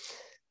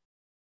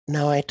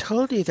 Now, I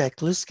told you that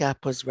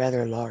Glooskap was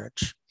rather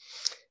large,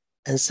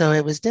 and so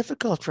it was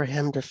difficult for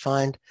him to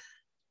find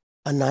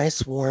a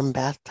nice warm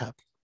bathtub.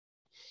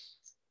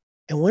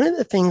 And one of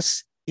the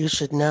things you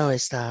should know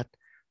is that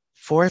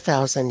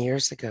 4,000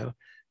 years ago,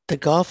 the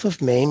Gulf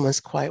of Maine was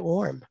quite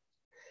warm,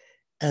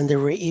 and there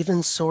were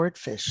even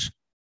swordfish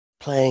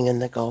playing in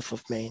the Gulf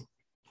of Maine.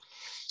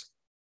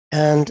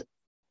 And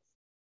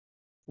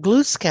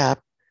Glooskap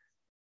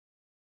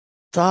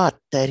thought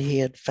that he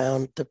had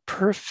found the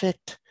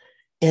perfect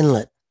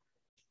inlet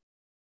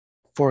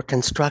for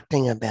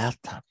constructing a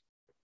bathtub.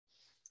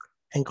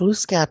 And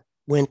Glooskap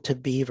went to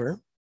Beaver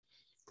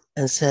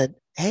and said,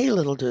 hey,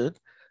 little dude,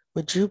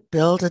 would you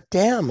build a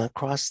dam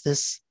across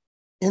this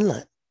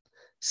inlet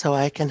so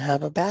I can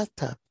have a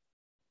bathtub?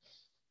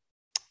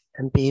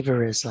 And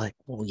Beaver is like,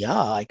 well,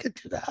 yeah, I could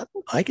do that.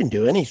 I can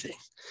do anything.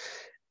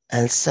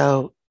 And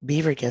so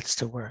Beaver gets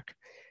to work.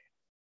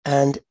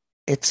 And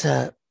it's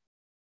a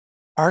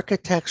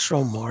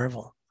architectural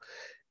marvel.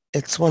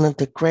 It's one of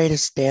the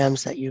greatest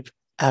dams that you've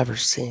ever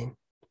seen.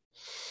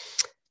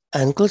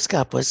 And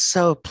Glooskap was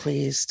so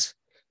pleased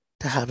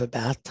to have a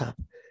bathtub.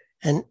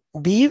 And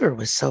Beaver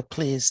was so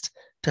pleased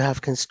to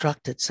have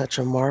constructed such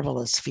a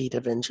marvelous feat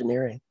of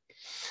engineering.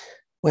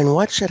 When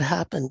what should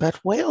happen but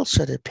Whale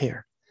should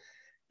appear.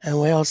 And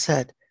Whale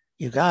said,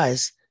 you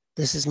guys,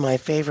 this is my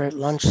favorite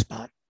lunch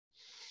spot.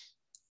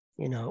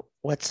 You know,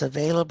 what's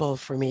available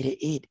for me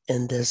to eat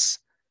in this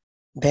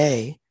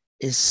bay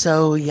is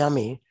so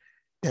yummy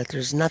that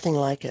there's nothing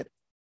like it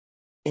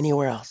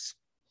anywhere else.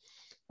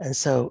 And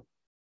so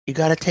you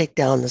got to take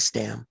down this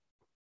dam.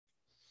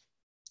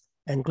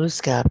 And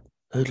Glooskap,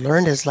 who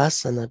learned his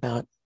lesson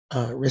about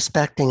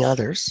respecting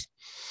others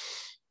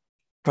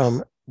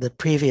from the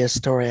previous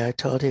story I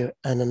told you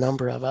and a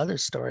number of other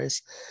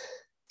stories,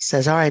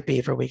 says, all right,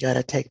 Beaver, we got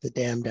to take the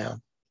dam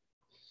down.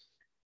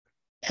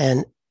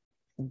 And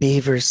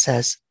Beaver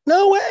says,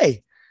 no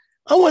way.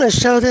 I want to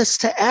show this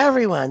to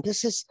everyone.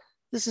 This is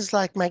This is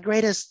like my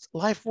greatest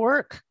life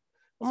work.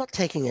 I'm not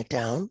taking it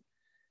down.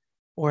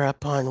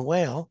 Whereupon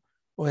Whale,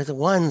 with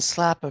one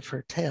slap of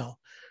her tail,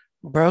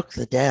 broke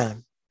the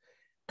dam,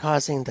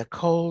 causing the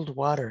cold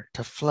water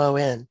to flow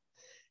in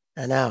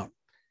and out.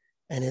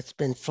 And it's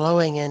been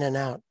flowing in and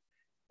out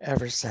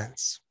ever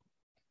since.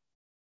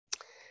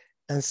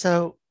 And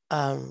so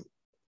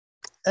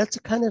that's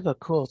kind of a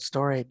cool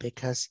story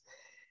because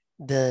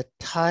the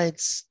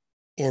tides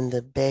in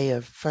the Bay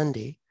of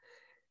Fundy,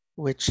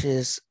 which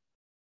is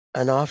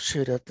an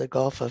offshoot of the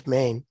Gulf of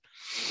Maine,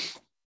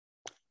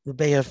 the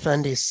Bay of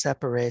Fundy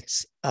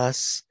separates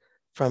us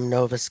from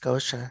Nova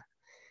Scotia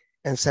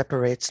and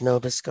separates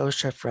Nova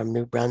Scotia from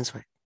New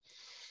Brunswick.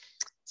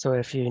 So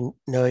if you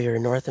know your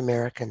North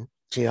American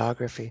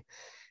geography,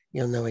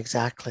 you'll know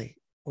exactly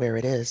where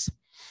it is,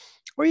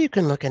 or you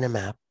can look in a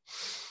map.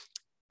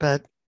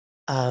 But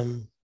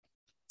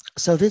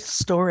so this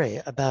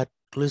story about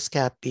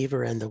Glooskap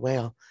beaver and the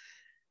whale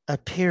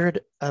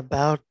appeared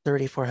about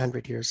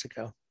 3,400 years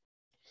ago.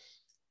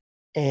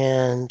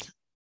 And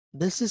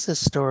this is a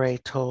story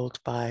told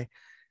by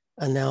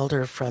an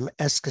elder from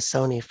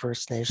Eskasoni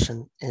First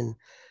Nation in,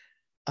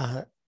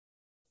 I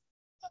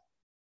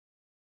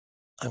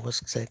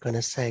was going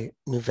to say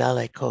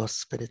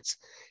Nouvelle-Écosse, but it's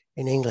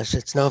in English,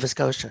 it's Nova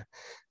Scotia.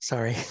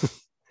 Sorry,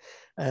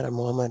 I had a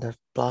moment of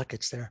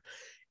blockage there.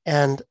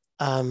 And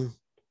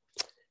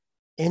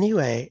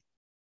anyway,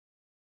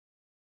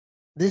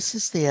 this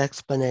is the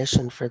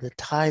explanation for the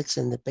tides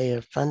in the Bay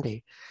of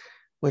Fundy,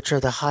 which are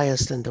the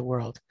highest in the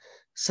world.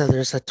 So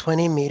there's a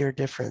 20-meter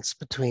difference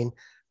between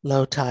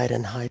low tide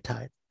and high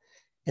tide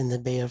in the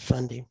Bay of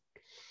Fundy.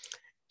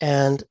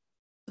 And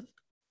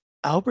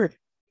Albert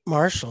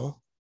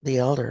Marshall, the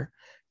elder,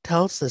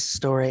 tells this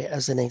story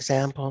as an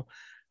example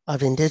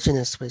of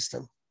indigenous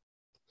wisdom.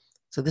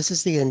 So this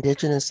is the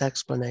indigenous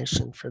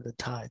explanation for the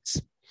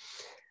tides.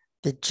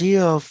 The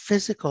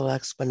geophysical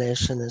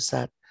explanation is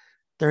that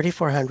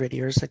 3,400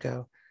 years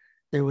ago,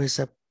 there was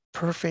a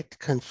perfect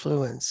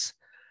confluence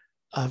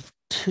of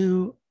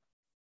two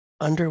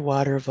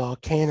underwater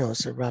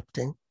volcanoes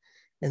erupting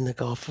in the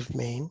Gulf of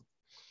Maine,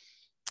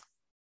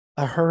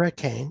 a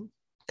hurricane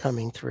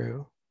coming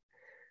through,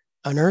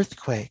 an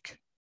earthquake,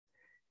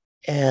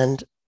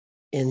 and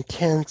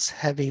intense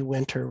heavy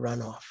winter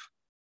runoff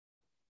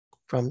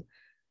from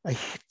a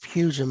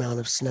huge amount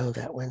of snow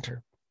that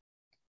winter.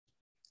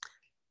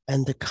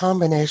 And the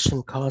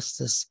combination caused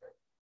this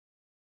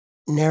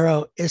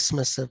narrow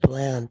isthmus of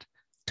land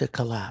to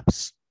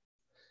collapse.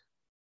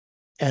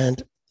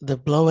 And the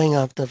blowing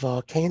of the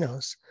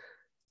volcanoes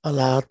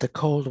allowed the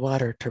cold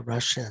water to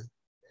rush in.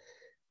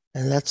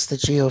 And that's the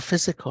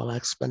geophysical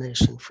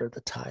explanation for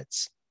the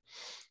tides.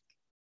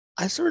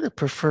 I sort of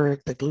prefer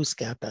the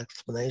Glooskap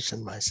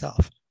explanation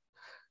myself,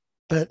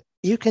 but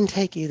you can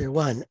take either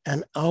one.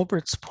 And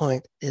Albert's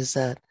point is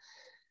that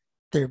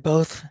they're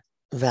both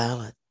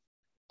valid,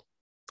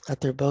 that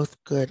they're both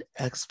good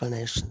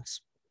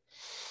explanations.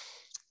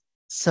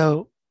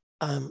 So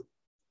now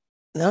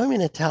I'm going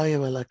to tell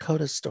you a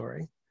Lakota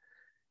story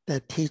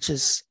that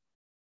teaches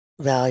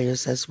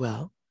values as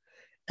well.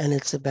 And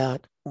it's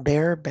about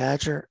Bear,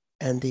 Badger,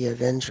 and the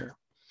Avenger.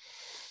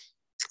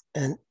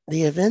 And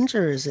the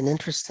Avenger is an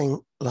interesting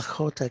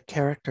Lakota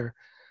character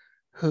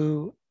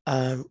who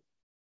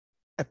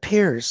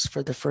appears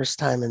for the first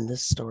time in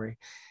this story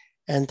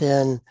and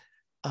then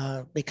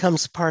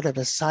becomes part of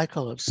a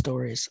cycle of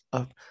stories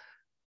of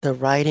the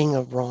righting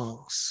of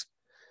wrongs,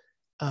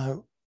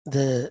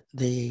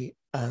 the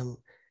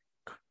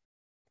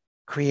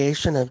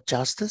creation of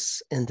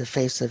justice in the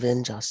face of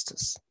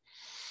injustice.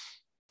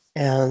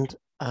 And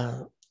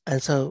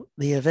so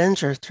the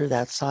Avenger, through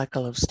that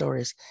cycle of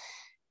stories,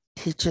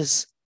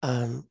 teaches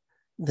the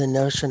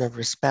notion of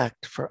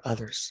respect for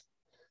others,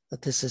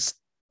 that this is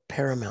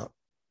paramount,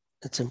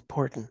 it's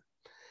important.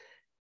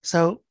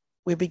 So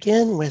we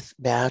begin with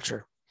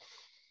Badger,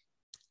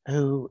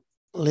 who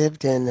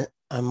lived in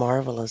a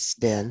marvelous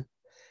den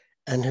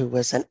and who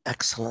was an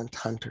excellent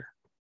hunter.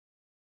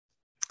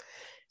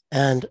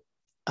 And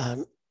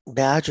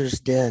Badger's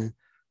den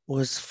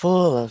was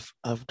full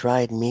of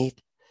dried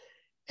meat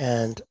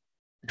and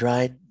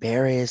dried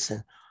berries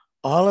and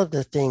all of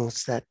the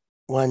things that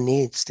one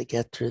needs to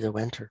get through the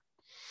winter.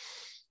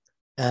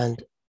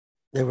 And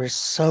there were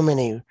so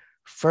many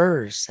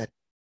furs that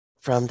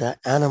from the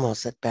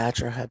animals that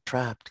Badger had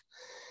trapped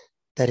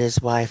that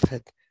his wife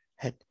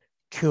had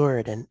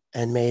cured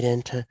and made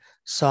into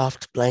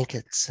soft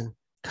blankets and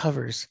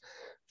covers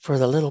for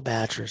the little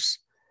badgers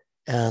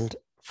and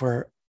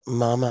for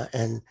Mama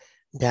and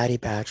Daddy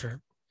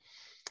Badger.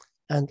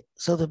 And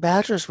so the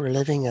badgers were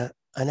living an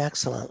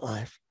excellent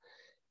life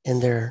in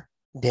their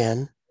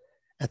den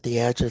at the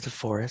edge of the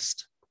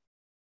forest.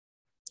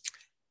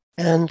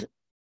 And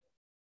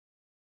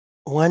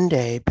one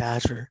day,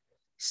 Badger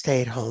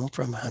stayed home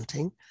from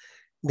hunting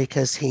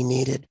because he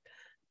needed,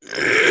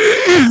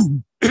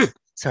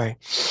 sorry,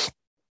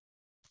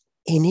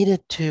 he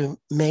needed to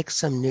make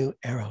some new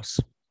arrows.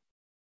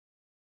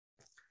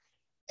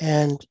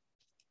 And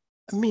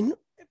I mean,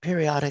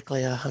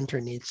 periodically a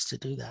hunter needs to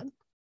do that.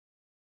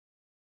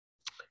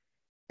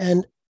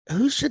 And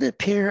who should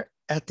appear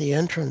at the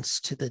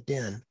entrance to the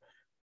den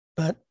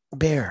but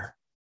Bear?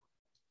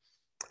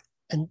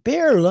 And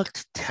Bear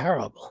looked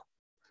terrible.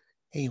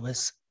 He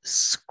was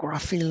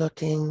scruffy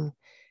looking.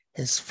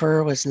 His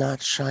fur was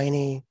not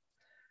shiny,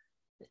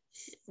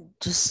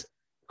 just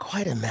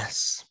quite a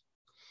mess.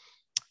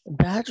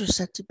 Badger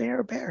said to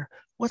Bear, Bear,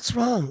 what's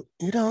wrong?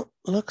 You don't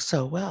look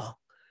so well.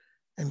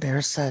 And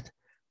Bear said,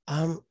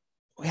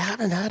 we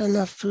haven't had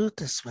enough food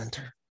this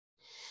winter.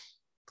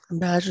 And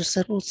Badger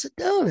said, well, sit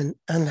down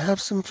and have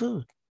some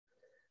food.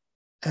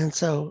 And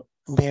so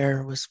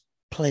Bear was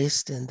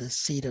placed in the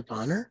seat of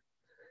honor,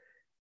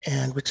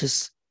 and which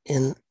is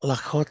in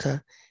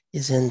Lakota,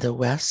 is in the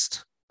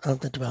west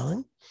of the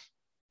dwelling,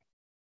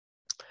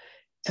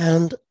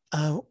 and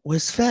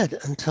was fed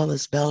until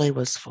his belly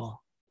was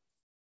full.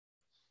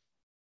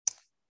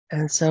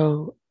 And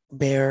so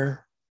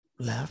Bear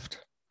left.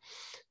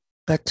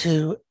 But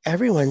to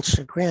everyone's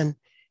chagrin,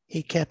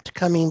 he kept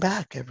coming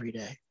back every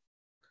day.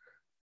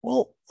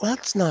 Well,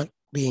 that's not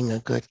being a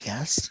good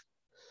guest.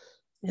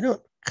 You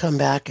don't come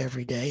back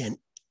every day and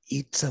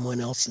eat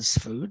someone else's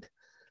food.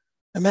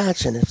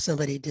 Imagine if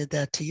somebody did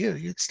that to you,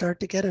 you'd start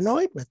to get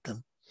annoyed with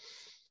them.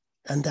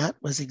 And that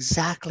was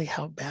exactly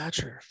how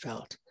Badger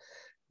felt.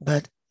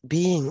 But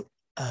being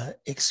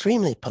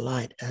extremely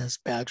polite, as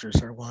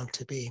badgers are wont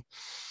to be,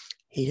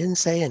 he didn't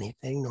say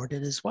anything, nor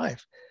did his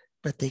wife,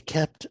 but they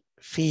kept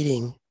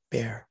feeding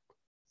Bear.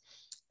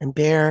 And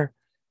Bear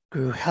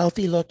grew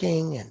healthy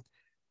looking and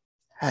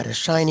had a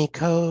shiny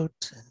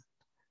coat and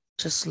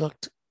just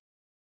looked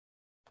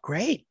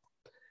great.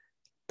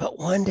 But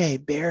one day,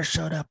 Bear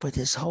showed up with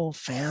his whole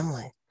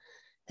family,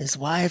 his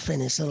wife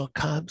and his little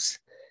cubs.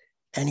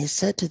 And he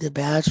said to the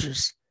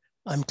badgers,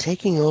 I'm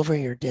taking over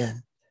your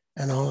den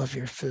and all of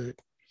your food.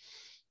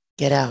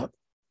 Get out.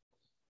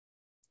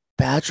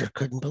 Badger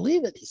couldn't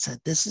believe it. He said,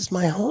 this is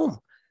my home.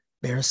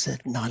 Bear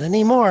said, not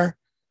anymore.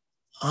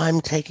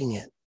 I'm taking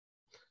it.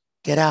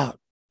 Get out.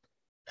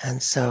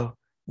 And so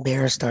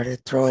Bear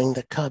started throwing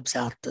the cubs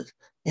out the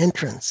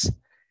entrance.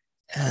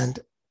 And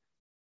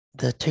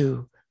the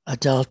two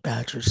adult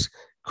badgers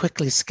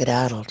quickly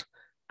skedaddled,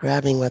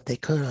 grabbing what they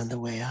could on the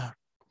way out.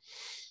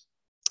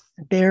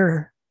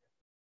 Bear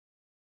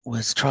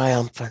was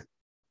triumphant.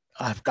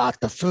 I've got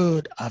the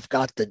food. I've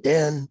got the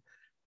den.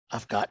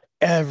 I've got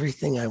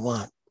everything I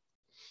want.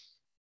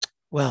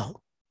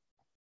 Well,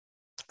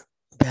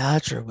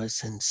 Badger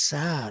was in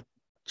sad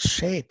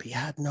shape. He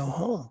had no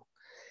home.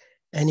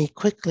 And he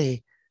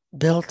quickly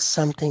built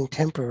something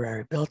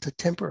temporary, built a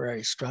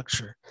temporary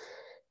structure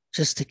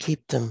just to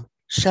keep them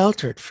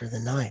sheltered for the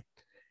night.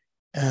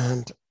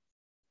 And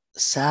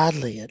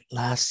sadly, it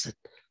lasted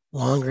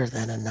longer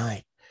than a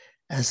night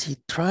as he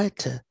tried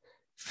to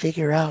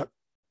figure out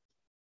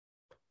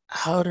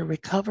how to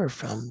recover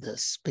from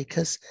this,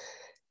 because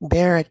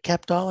Bear had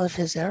kept all of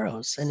his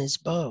arrows and his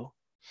bow,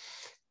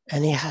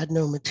 and he had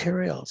no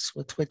materials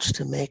with which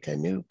to make a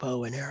new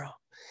bow and arrow.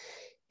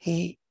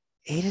 He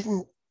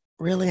didn't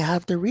really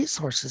have the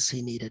resources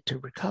he needed to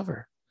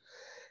recover.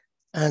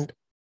 And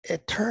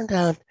it turned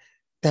out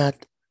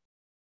that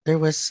there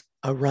was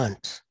a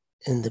runt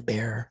in the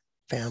Bear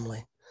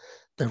family,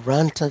 the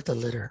runt of the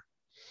litter,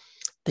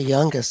 the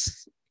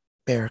youngest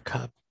bear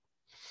cub.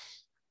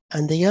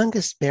 And the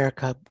youngest bear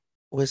cub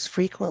was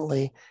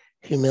frequently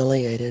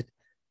humiliated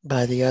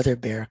by the other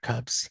bear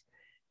cubs,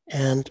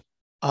 and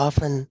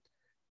often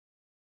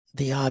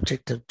the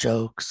object of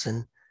jokes,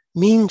 and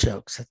mean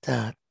jokes at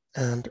that,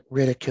 and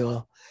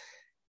ridicule,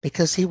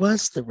 because he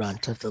was the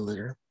runt of the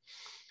litter.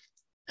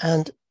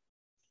 And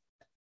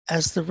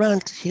as the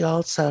runt, he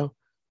also,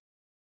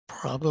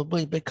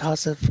 probably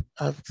because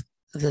of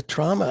the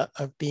trauma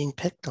of being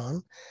picked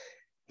on,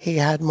 he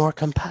had more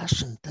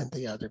compassion than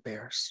the other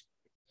bears.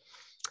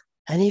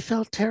 And he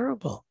felt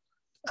terrible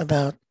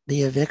about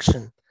the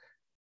eviction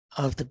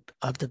of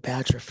the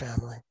badger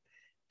family.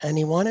 And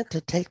he wanted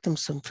to take them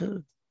some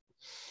food.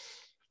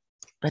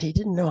 But he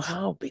didn't know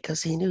how,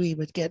 because he knew he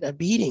would get a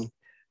beating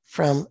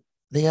from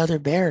the other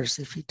bears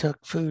if he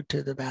took food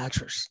to the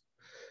badgers,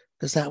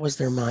 because that was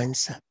their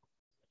mindset.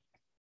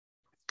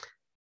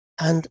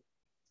 And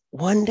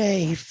one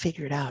day he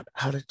figured out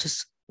how to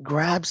just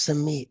grab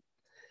some meat,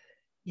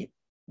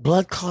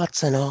 blood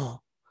clots and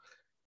all,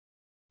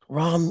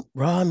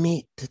 raw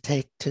meat to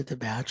take to the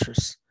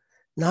badgers.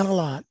 Not a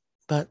lot,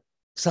 but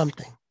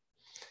something.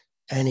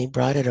 And he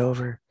brought it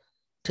over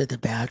to the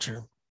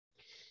badger.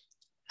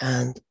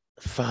 And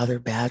Father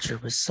Badger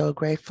was so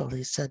grateful.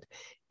 He said,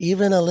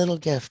 even a little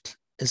gift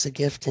is a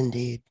gift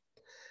indeed.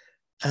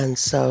 And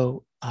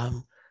so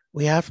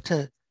we have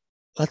to,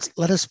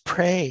 let us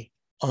pray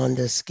on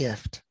this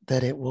gift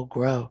that it will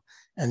grow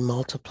and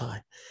multiply.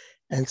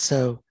 And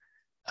so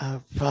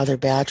Father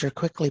Badger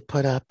quickly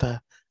put up an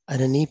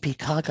Anipi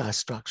Kaga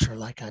structure,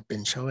 like I've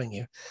been showing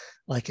you,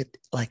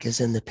 like is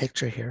in the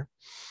picture here.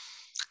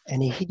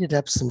 And he heated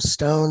up some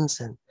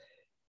stones,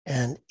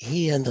 and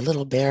he and the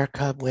little bear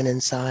cub went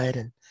inside,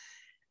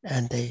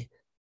 and they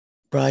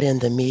brought in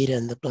the meat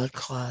and the blood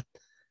clot.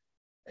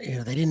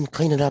 They didn't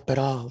clean it up at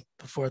all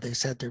before they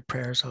said their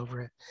prayers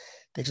over it.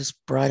 They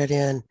just brought it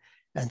in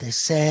and they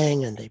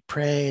sang and they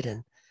prayed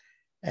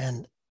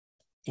and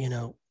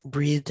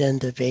breathed in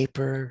the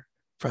vapor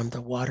from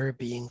the water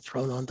being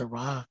thrown on the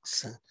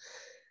rocks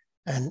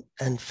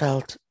and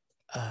felt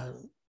uh,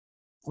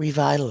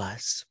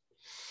 revitalized.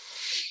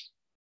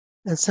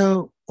 And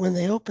so when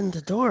they opened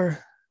the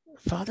door,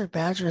 Father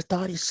Badger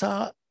thought he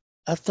saw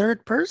a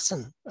third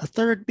person, a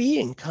third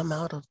being come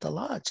out of the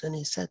lodge. And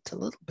he said to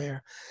Little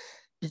Bear,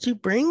 did you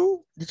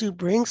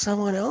bring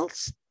someone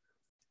else?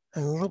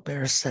 And Little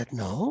Bear said,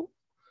 no.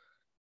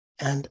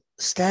 And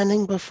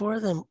standing before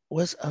them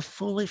was a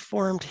fully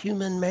formed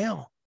human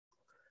male.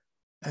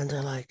 And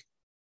they're like,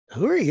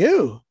 who are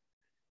you?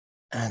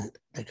 And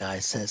the guy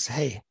says,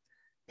 hey,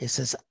 he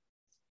says,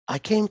 I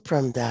came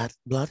from that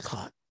blood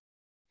clot.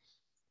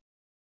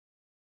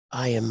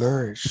 I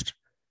emerged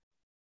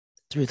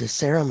through the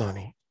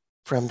ceremony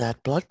from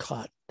that blood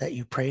clot that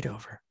you prayed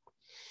over.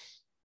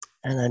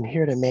 And I'm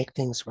here to make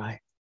things right.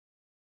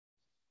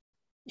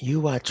 You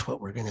watch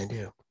what we're going to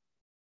do.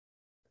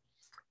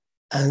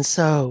 And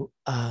so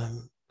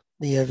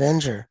the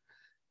Avenger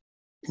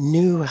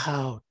knew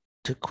how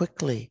to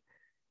quickly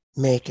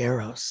make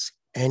arrows,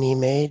 and he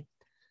made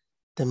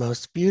the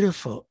most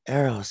beautiful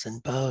arrows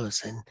and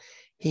bows. And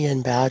he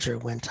and Badger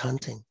went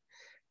hunting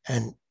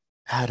and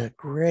had a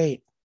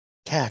great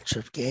catch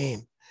of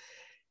game.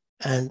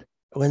 And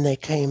when they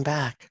came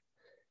back,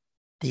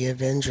 the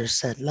Avenger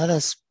said, let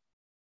us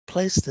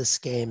place this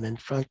game in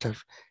front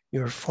of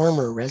your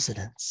former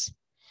residence,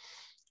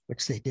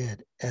 which they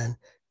did. And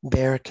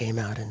Bear came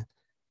out and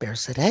Bear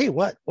said, hey,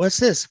 what's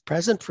this? A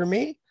present for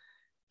me?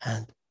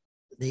 And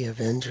the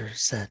Avenger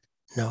said,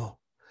 no,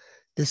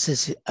 this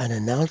is an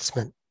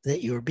announcement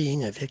that you're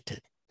being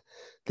evicted.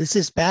 This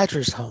is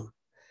Badger's home,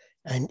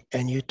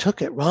 and you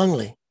took it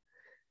wrongly,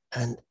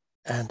 and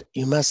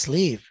you must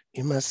leave.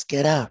 You must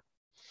get out,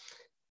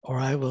 or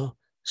I will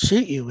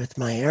shoot you with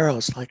my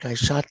arrows like I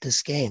shot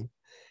this game,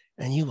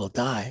 and you will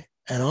die,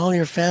 and all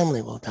your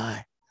family will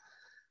die.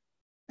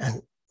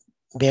 And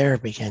Bear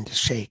began to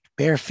shake.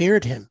 Bear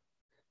feared him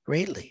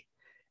greatly,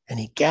 and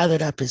he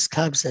gathered up his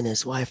cubs and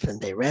his wife, and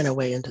they ran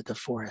away into the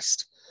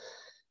forest.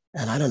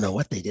 And I don't know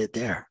what they did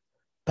there,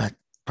 but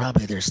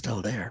probably they're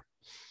still there.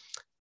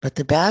 But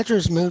the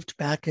Badgers moved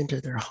back into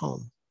their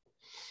home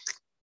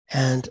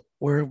and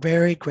were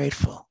very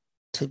grateful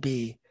to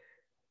be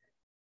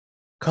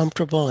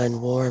comfortable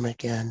and warm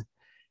again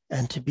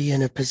and to be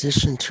in a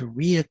position to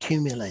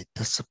reaccumulate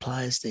the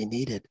supplies they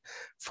needed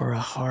for a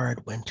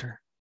hard winter.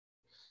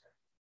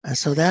 And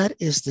so that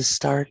is the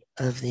start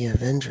of the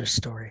Avenger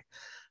story,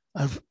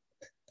 of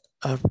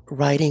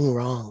righting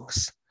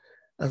wrongs,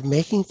 of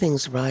making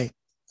things right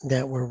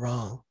that were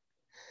wrong,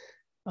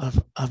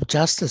 of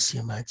justice,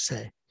 you might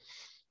say,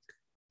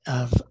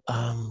 of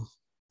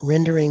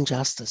rendering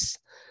justice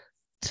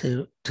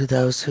to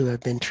those who have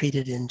been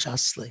treated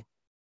unjustly.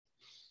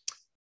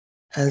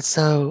 And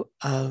so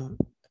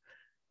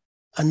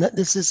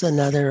this is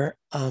another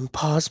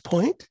pause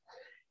point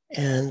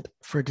and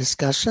for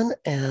discussion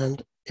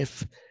and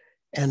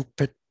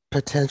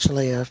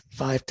potentially a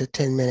 5 to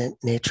 10 minute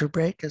nature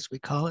break, as we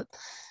call it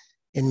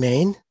in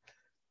Maine.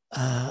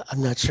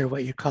 I'm not sure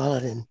what you call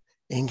it in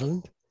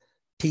England.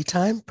 Tea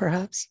time,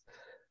 perhaps?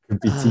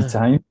 Could be tea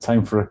time,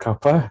 time for a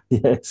cuppa.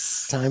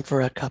 Yes. Time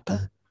for a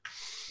cuppa.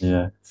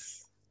 Yeah.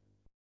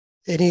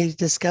 Any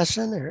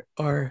discussion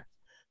or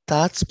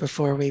thoughts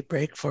before we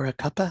break for a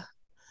cuppa?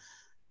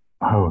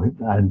 Oh,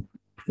 I'm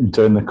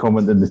enjoying the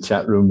comment in the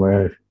chat room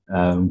where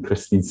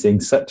Christine's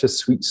saying, such a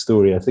sweet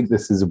story. I think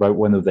this is about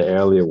one of the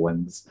earlier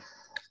ones.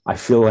 I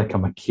feel like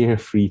I'm a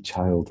carefree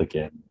child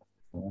again.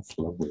 Oh, that's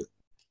lovely.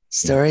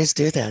 Stories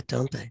do that,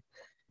 don't they?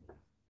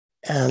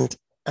 And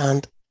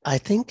I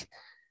think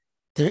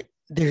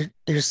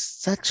there's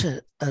such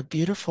a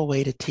beautiful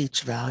way to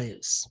teach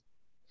values,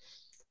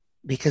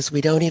 because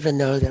we don't even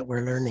know that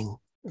we're learning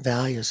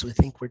values. We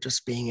think we're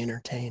just being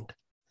entertained.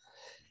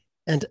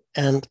 And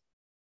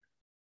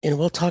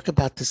we'll talk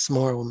about this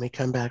more when we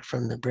come back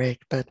from the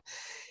break. But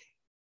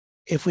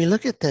if we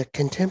look at the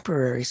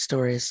contemporary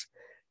stories,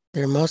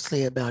 they're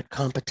mostly about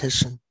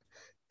competition.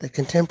 The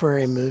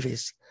contemporary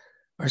movies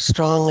are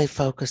strongly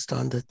focused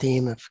on the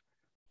theme of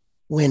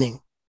winning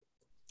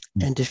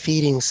and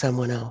defeating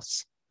someone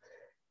else.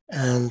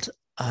 And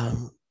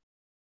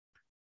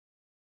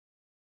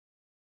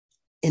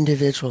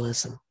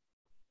individualism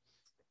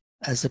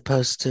as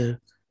opposed to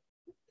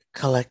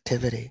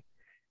collectivity.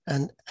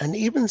 And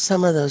even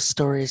some of those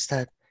stories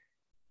that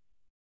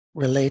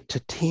relate to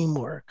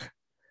teamwork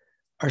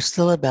are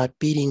still about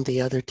beating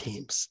the other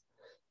teams.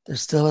 They're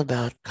still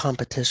about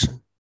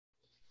competition.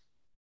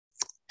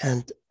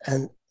 And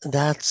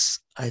that's,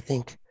 I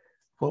think,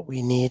 what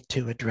we need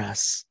to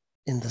address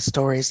in the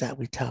stories that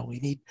we tell. We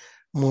need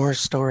more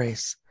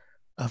stories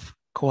of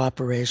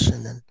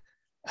cooperation and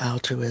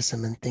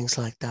altruism and things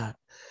like that.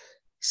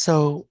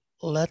 So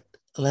let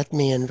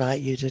me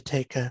invite you to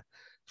take a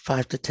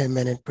 5 to 10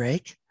 minute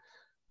break,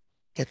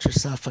 get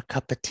yourself a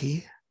cup of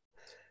tea,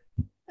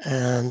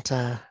 and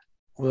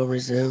we'll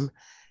resume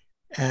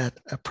at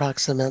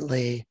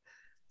approximately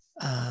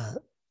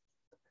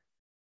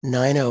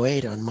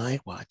 9:08 on my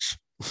watch.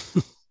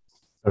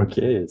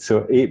 Okay,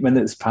 so 8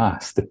 minutes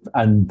past,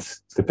 and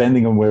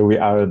depending on where we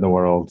are in the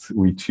world,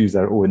 we choose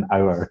our own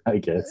hour, I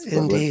guess. But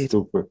let's Indeed.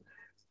 go for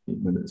 8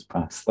 minutes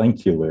past.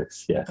 Thank you,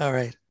 Lewis. Yeah. All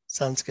right.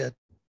 Sounds good.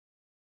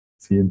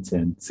 See you in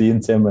 10. See you in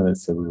 10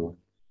 minutes, everyone.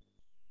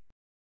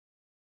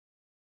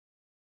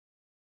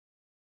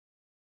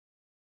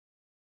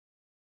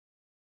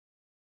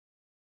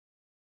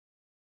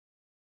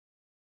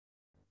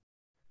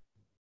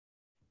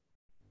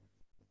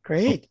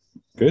 Great.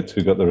 Good.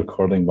 We got the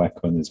recording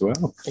back on as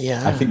well.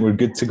 Yeah. I think we're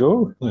good to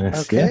go.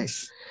 Yes. Okay.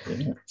 Yes.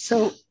 Yeah.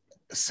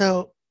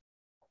 So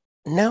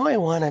now I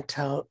want to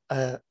tell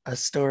a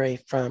story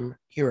from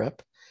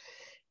Europe,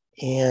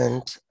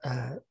 and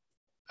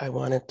I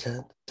wanted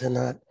to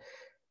not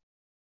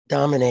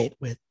dominate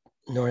with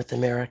North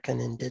American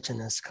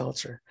indigenous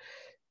culture.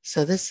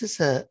 So this is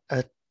a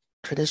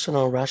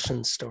traditional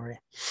Russian story.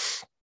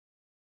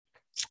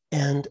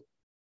 And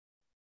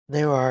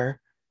there are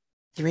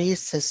three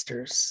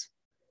sisters,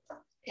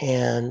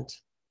 and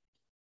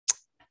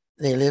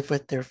they live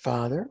with their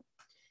father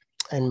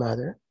and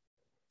mother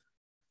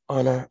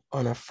on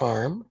a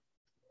farm,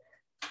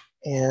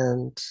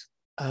 and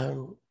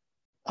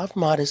of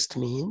modest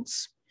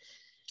means.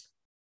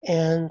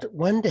 And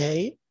one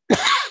day,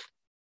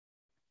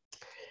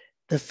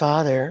 the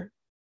father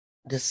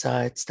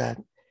decides that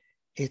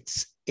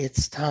it's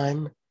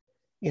time,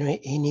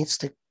 he needs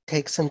to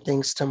take some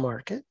things to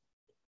market,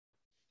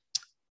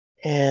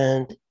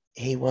 and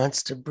he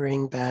wants to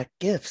bring back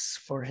gifts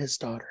for his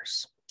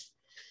daughters.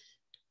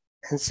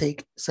 And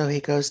so he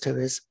goes to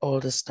his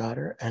oldest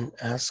daughter and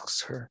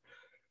asks her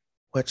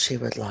what she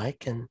would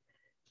like,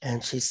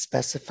 and she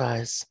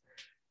specifies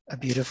a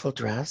beautiful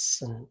dress,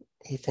 and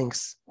he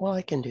thinks, well,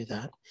 I can do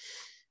that.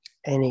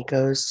 And he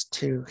goes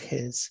to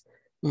his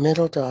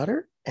middle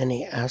daughter and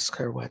he asks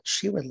her what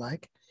she would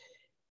like,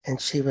 and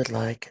she would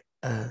like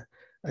a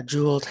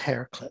jeweled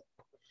hair clip.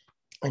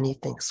 And he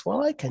thinks,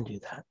 well, I can do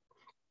that.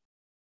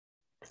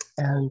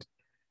 And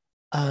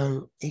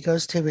he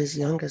goes to his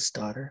youngest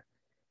daughter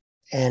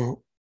and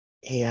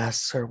he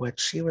asks her what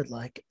she would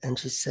like, and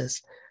she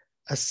says,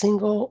 a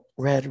single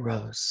red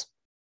rose.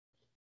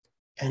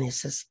 And he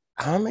says,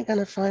 how am I going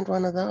to find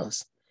one of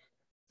those?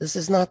 This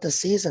is not the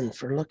season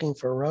for looking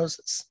for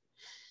roses.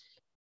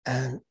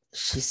 And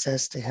she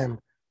says to him,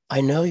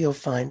 I know you'll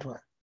find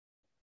one.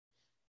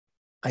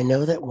 I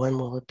know that one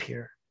will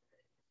appear.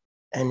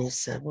 And he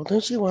said, well,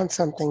 don't you want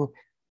something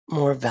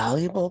more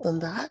valuable than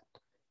that?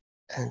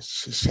 And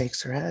she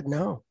shakes her head.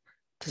 No,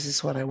 this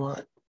is what I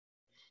want.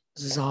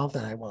 This is all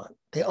that I want.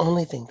 The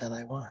only thing that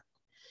I want.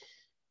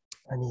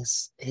 And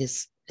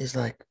he's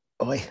like,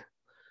 boy,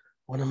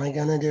 what am I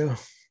going to do?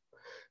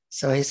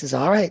 So he says,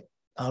 all right,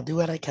 I'll do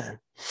what I can.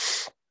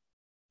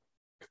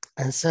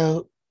 And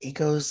so he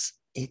goes,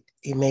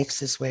 he makes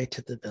his way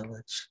to the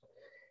village,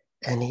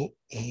 and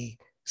he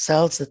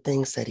sells the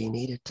things that he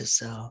needed to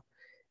sell,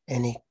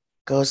 and he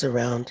goes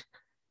around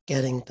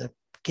getting the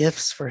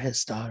gifts for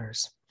his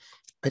daughters,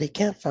 but he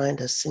can't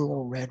find a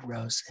single red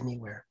rose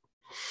anywhere.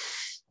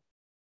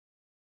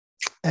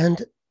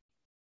 And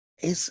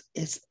he's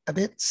a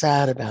bit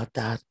sad about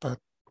that, but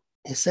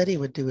he said he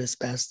would do his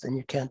best, and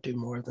you can't do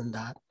more than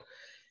that.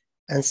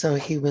 And so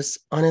he was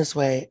on his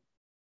way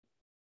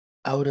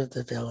out of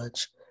the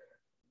village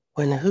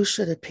when who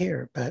should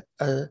appear but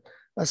a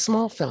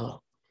small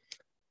fellow,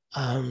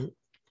 a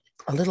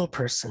little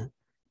person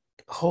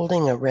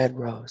holding a red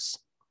rose.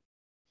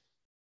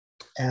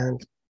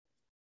 And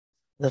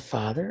the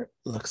father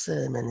looks at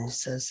him and he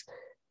says,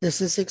 this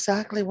is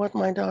exactly what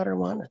my daughter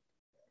wanted.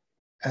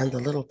 And the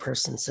little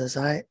person says,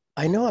 I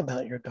know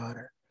about your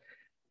daughter.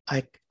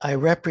 I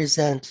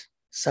represent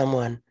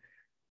someone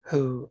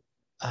who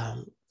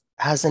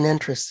has an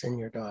interest in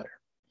your daughter.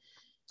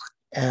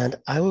 And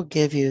I will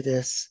give you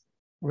this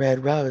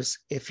red rose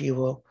if you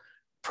will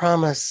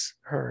promise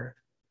her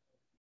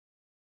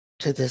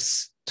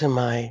to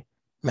my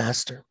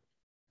master.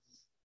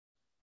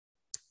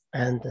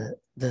 And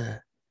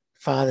the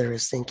father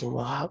is thinking,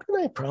 well, how can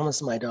I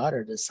promise my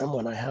daughter to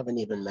someone I haven't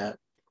even met?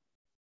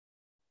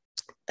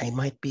 He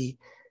might be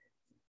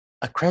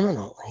a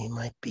criminal. He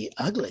might be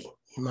ugly.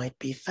 He might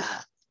be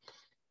fat.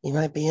 He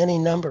might be any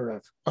number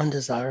of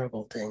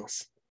undesirable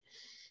things.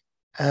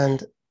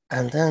 And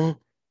then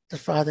the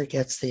father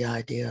gets the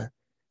idea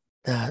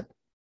that,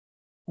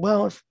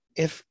 well,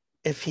 if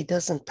he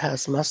doesn't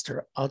pass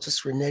muster, I'll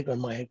just renege on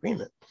my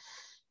agreement.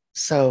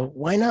 So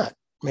why not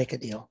make a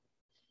deal?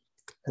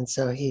 And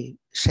so he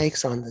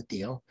shakes on the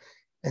deal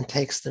and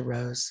takes the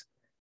rose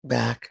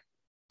back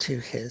to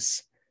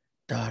his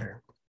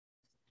daughter.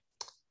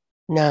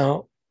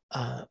 Now,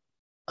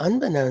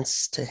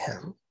 unbeknownst to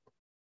him,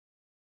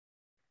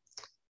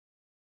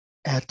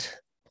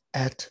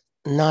 at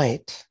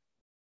night,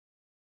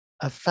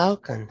 a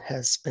falcon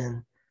has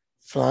been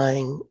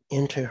flying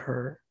into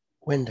her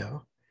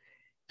window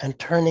and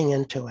turning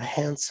into a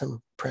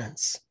handsome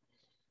prince.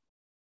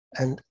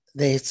 And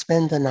they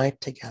spend the night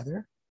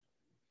together.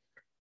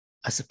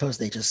 I suppose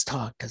they just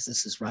talk because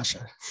this is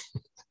Russia.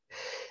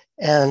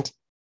 And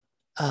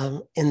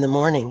in the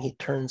morning, he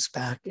turns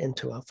back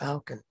into a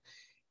falcon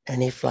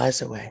and he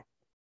flies away.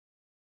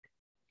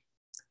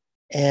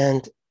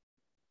 And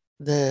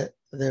the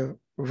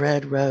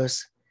red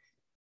rose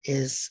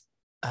is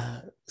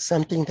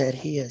something that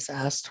he has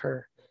asked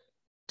her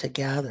to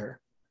gather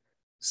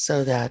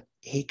so that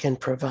he can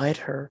provide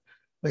her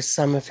with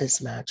some of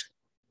his magic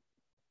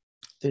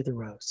through the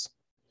rose.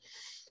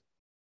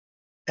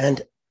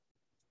 And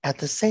at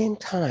the same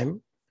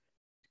time,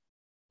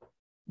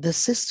 her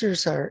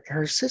sisters are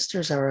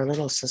a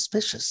little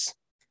suspicious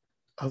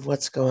of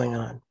what's going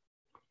on.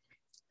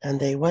 And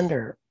they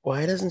wonder,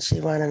 why doesn't she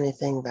want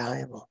anything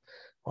valuable?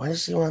 Why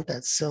does she want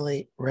that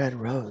silly red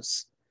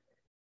rose?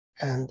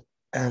 And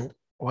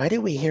why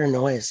do we hear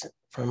noise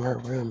from her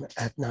room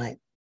at night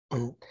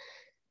when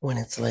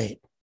it's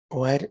late?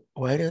 Why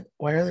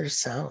are there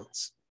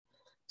sounds?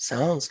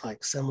 Sounds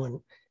like someone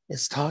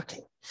is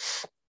talking.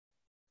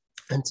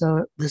 And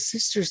so the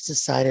sisters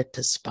decided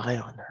to spy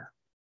on her.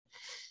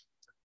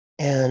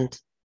 And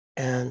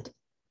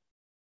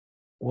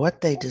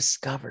what they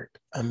discovered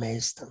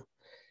amazed them.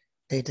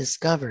 They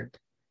discovered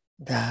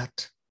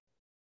that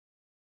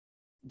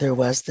there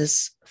was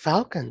this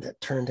falcon that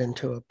turned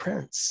into a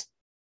prince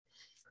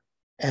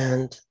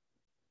and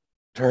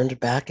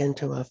turned back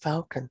into a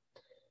falcon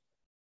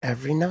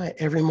every night,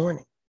 every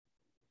morning.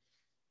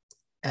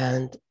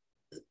 And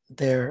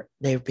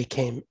they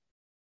became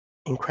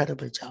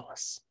incredibly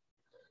jealous.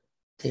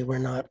 They were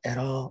not at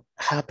all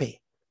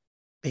happy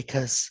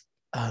because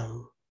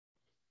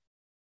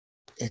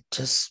it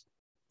just,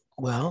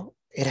 well,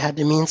 it had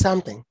to mean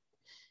something.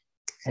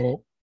 And it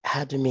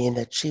had to mean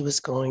that she was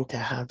going to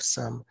have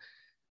some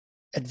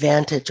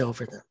advantage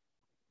over them,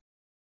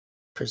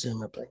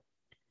 presumably.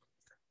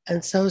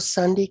 And so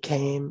Sunday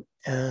came,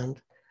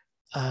 and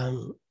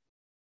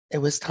it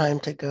was time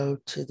to go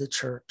to the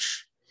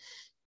church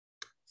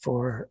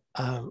for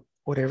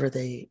whatever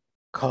they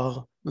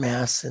call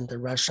Mass in the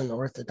Russian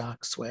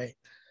Orthodox way.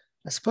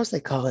 I suppose they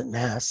call it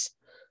Mass,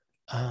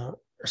 or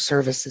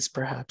services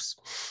perhaps.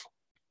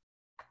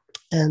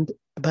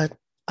 But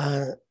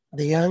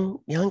the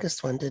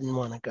youngest one didn't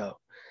want to go,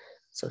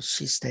 so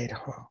she stayed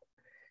home.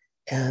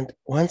 And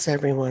once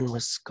everyone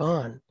was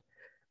gone,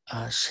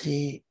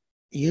 she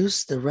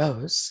used the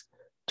rose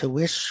to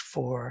wish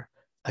for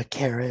a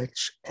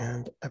carriage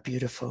and a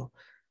beautiful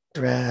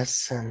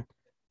dress and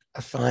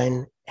a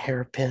fine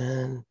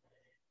hairpin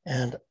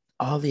and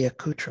all the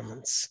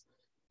accoutrements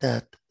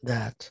that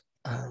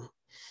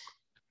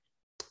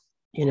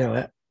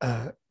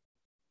a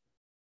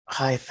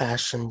high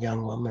fashion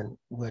young woman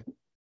would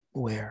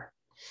wear.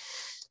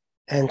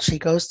 And she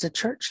goes to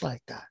church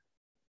like that.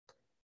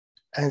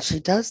 And she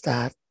does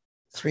that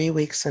 3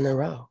 weeks in a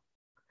row.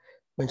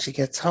 When she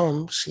gets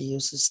home, she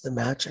uses the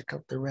magic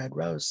of the red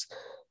rose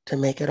to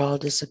make it all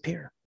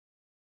disappear.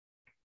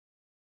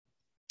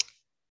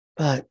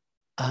 But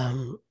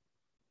the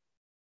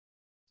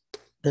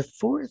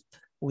 4th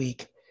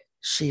week,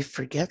 she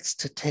forgets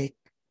to take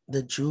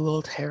the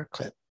jeweled hair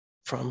clip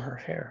from her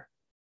hair.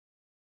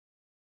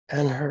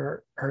 And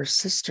her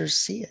sisters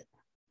see it.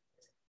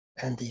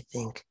 And they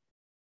think,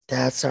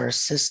 that's our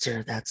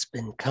sister that's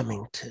been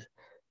coming to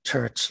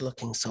church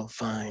looking so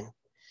fine.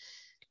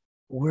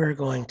 We're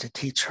going to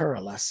teach her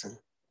a lesson.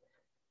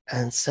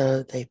 And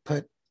so they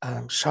put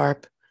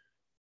sharp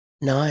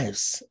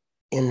knives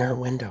in her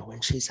window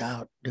when she's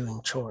out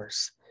doing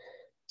chores,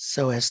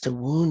 so as to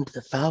wound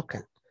the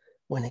falcon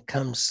when it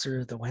comes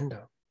through the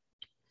window.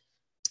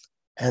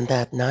 And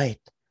that night,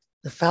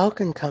 the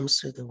falcon comes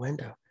through the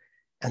window,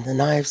 and the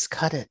knives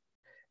cut it,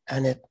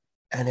 and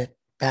it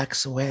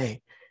backs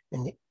away,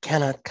 and it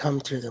cannot come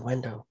through the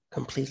window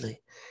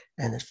completely,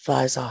 and it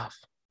flies off,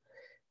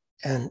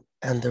 and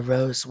the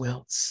rose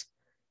wilts,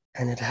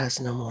 and it has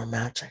no more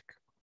magic.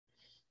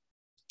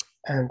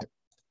 And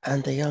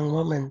the young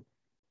woman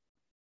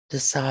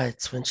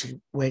decides, when she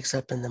wakes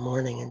up in the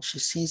morning and she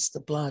sees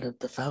the blood of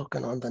the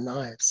falcon on the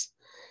knives,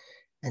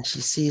 and she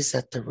sees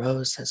that the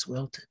rose has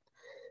wilted,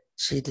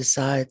 she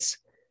decides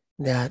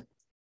that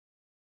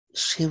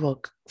she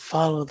will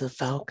follow the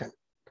falcon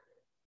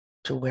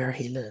to where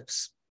he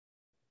lives.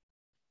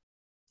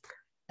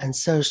 And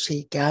so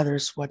she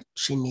gathers what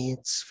she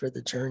needs for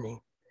the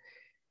journey,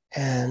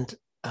 and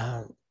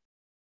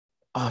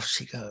off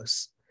she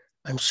goes.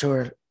 I'm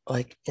sure,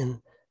 like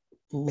in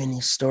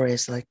many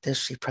stories like this,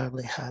 she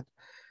probably had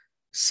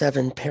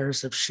 7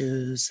 pairs of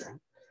shoes and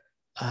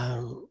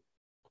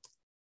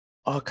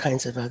all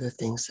kinds of other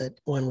things that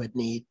one would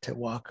need to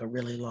walk a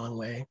really long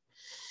way.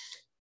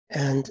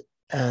 And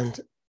in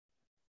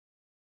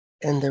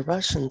the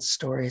Russian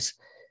stories,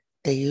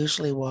 they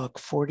usually walk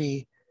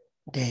 40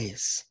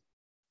 days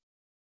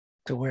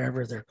to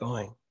wherever they're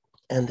going,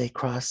 and they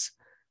cross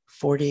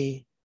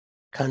 40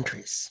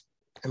 countries.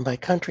 And by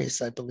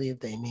countries, I believe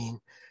they mean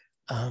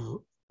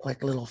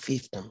like little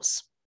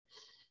fiefdoms,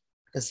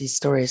 because these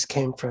stories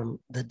came from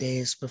the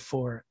days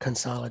before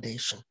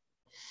consolidation.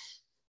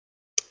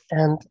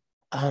 And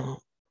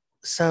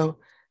so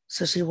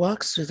she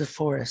walks through the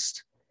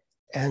forest,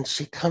 and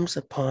she comes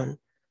upon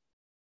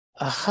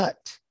a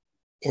hut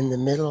in the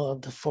middle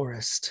of the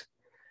forest,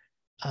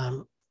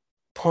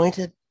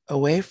 pointed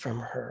away from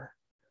her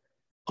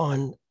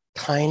on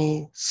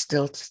tiny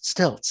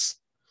stilts.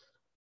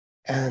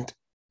 And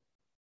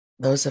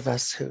those of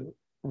us who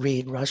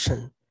read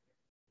Russian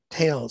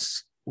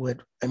tales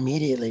would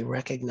immediately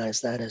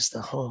recognize that as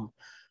the home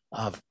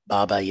of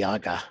Baba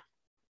Yaga,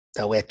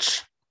 the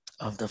witch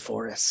of the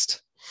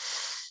forest.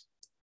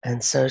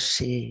 And so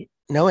she,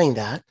 knowing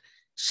that,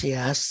 she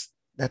asks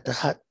that the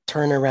hut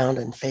turn around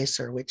and face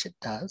her, which it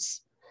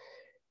does.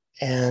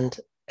 And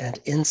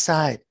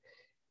inside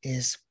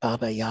is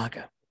Baba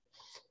Yaga.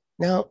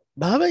 Now,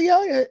 Baba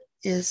Yaga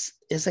is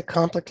a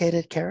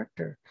complicated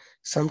character.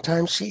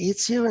 Sometimes she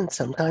eats you and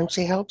sometimes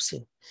she helps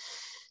you.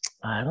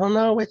 I don't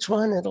know which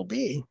one it'll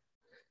be,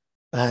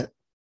 but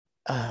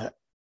to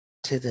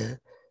the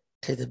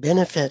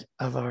benefit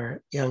of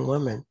our young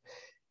woman,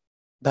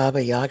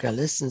 Baba Yaga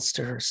listens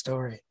to her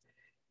story,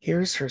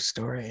 hears her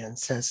story, and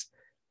says,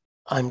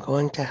 I'm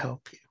going to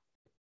help you.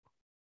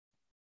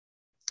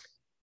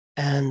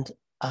 And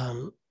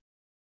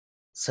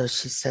so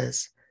she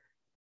says,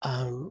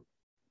 I'm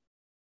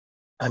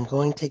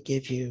going to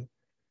give you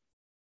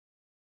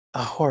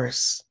a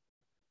horse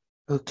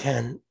who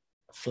can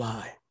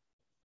fly.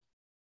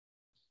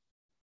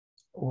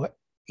 What,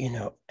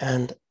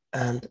 and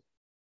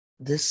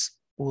this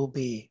will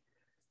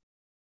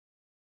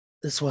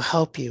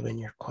help you in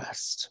your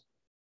quest.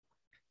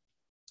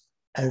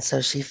 And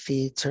so she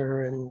feeds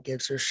her and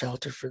gives her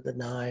shelter for the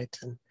night.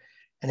 And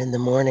in the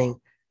morning,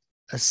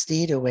 a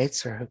steed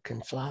awaits her who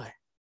can fly,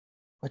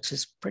 which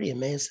is pretty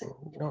amazing.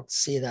 You don't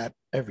see that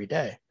every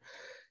day.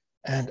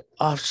 And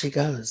off she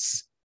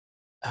goes,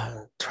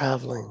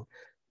 traveling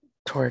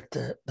toward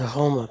the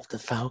home of the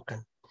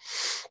falcon.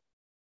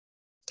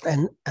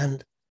 And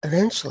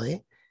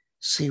eventually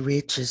she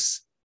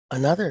reaches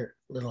another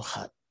little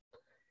hut.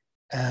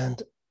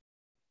 And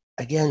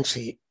again,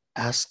 she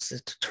asks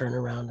it to turn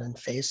around and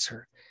face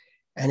her.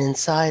 And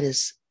inside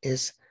is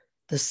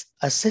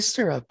a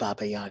sister of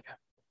Baba Yaga.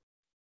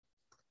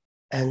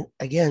 And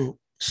again,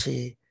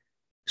 she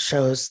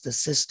shows the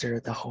sister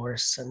the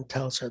horse and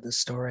tells her the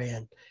story.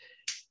 And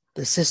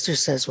the sister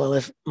says, well,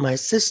 if my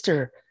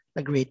sister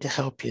agreed to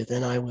help you,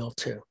 then I will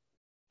too.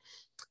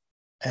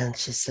 And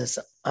she says,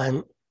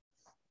 I'm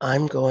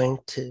going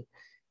to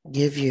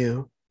give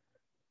you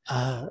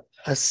a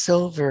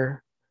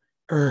silver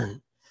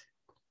urn.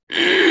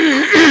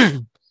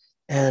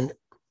 And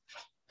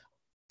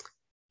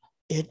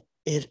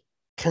it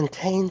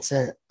contains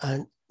a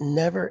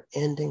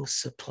never-ending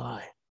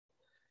supply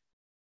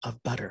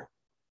of butter.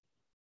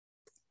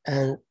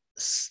 And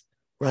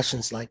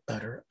Russians like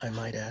butter, I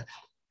might add.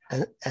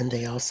 And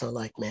they also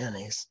like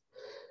mayonnaise.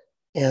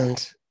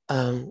 And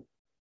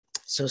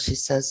so she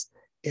says,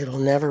 it'll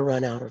never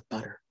run out of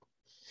butter.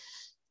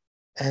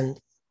 And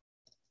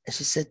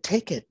she said,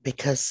 take it,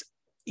 because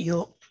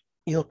you'll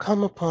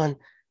come upon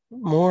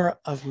more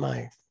of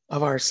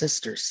our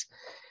sisters,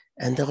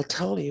 and they'll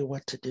tell you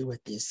what to do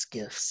with these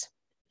gifts.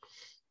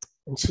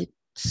 And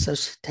so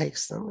she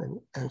takes them,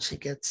 and she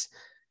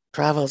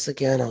travels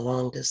again a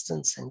long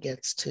distance and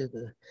gets to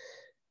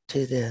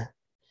the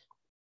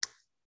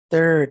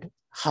third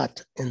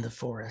hut in the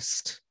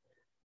forest,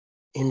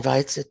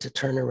 invites it to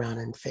turn around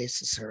and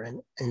faces her.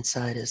 And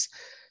inside is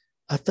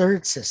a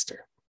third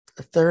sister,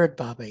 a third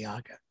Baba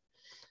Yaga,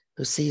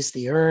 who sees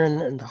the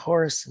urn and the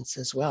horse and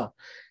says, well,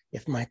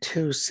 if my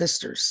two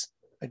sisters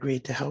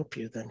agreed to help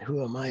you, then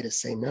who am I to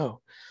say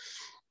no?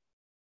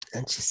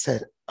 And she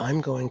said, I'm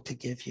going to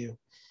give you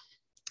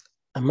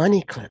a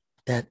money clip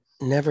that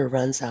never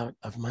runs out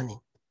of money.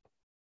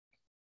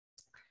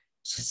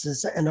 She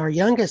says, and our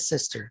youngest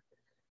sister,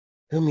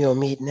 whom you'll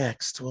meet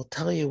next, will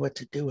tell you what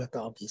to do with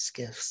all these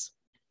gifts.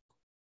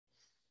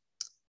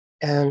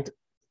 And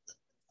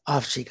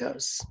off she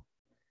goes.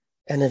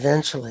 And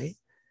eventually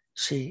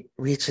she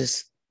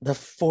reaches the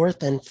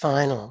fourth and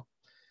final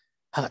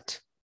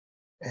hut,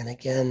 and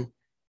again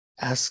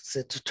asks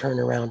it to turn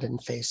around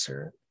and face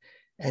her,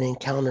 and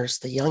encounters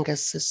the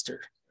youngest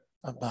sister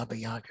of Baba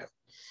Yaga,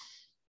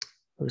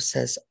 who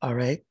says, all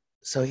right,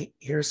 so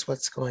here's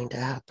what's going to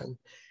happen.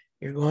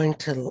 You're going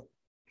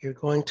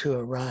to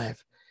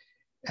arrive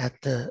at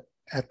the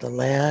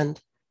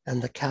land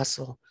and the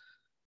castle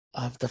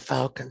of the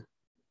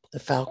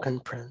Falcon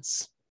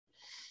Prince.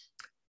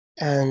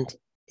 And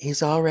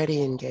he's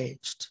already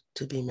engaged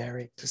to be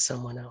married to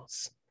someone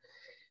else.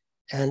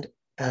 And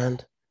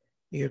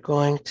you're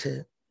going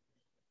to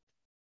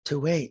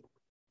wait.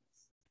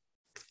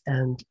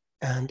 And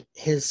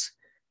his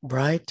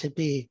bride to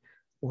be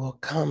will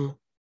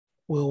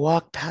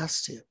walk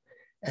past you,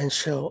 and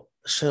she'll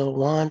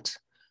want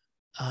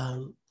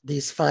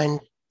these fine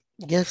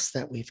gifts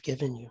that we've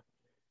given you,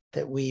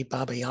 that we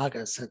Baba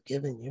Yagas have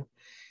given you,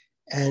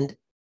 and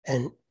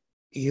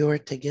you are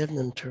to give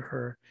them to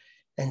her,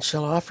 and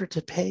she'll offer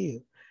to pay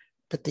you.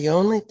 But the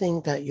only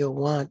thing that you'll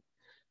want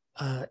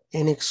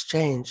in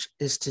exchange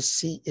is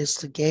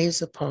to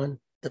gaze upon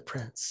the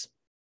prince.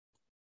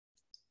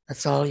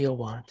 That's all you'll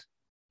want.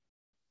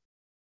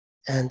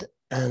 And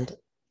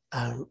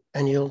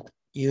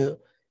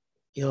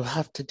you'll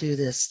have to do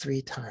this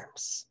 3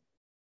 times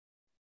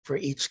for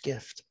each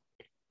gift.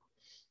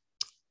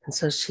 And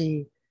so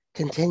she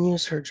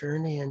continues her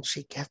journey and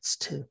she gets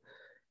to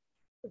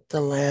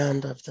the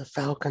land of the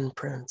Falcon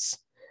Prince.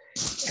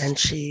 And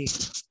she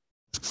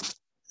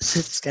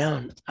sits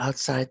down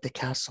outside the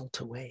castle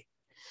to wait.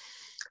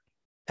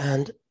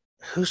 And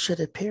who should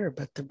appear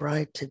but the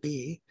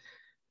bride-to-be,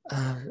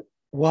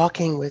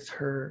 walking with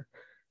her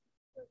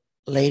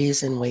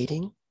ladies in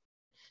waiting,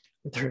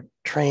 with her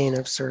train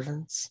of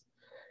servants.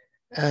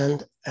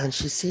 And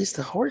she sees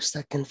the horse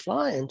that can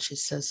fly, and she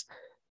says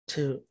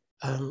to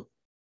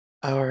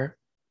our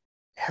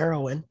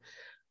heroine,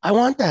 I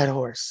want that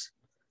horse.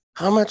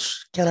 How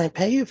much can I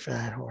pay you for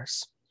that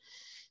horse?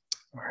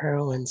 Our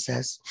heroine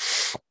says,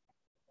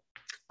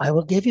 I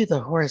will give you the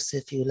horse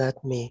if you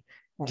let me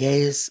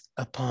gaze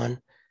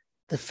upon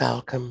the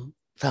falcon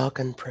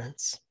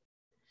prince.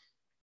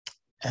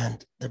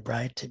 And the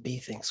bride-to-be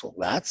thinks, well,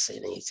 that's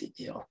an easy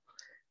deal,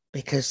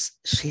 because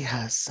she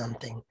has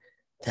something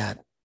that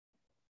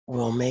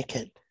will make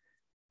it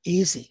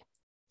easy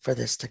for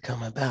this to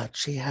come about.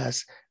 She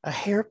has a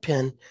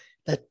hairpin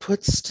that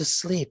puts to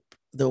sleep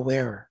the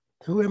wearer.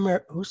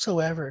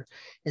 Whosoever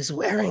is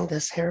wearing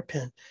this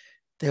hairpin,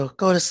 they'll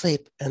go to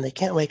sleep and they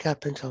can't wake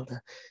up until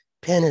the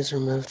pin is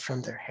removed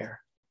from their hair.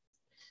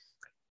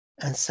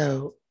 And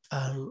so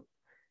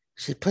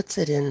she puts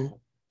it in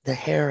the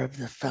hair of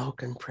the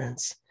Falcon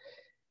Prince.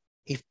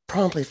 He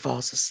promptly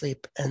falls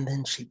asleep, and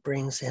then she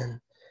brings in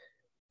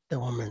the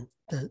woman,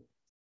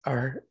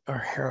 our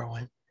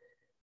heroine,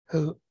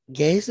 who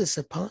gazes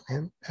upon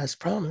him as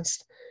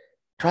promised,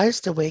 tries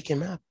to wake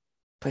him up,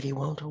 but he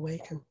won't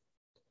awaken.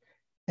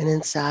 And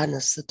in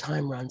sadness, the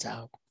time runs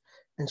out,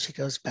 and she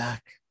goes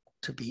back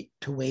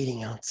to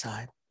waiting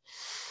outside.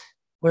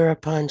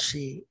 Whereupon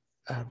she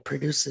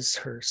produces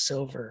her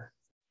silver,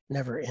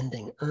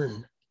 never-ending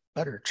urn,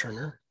 butter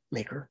churner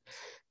maker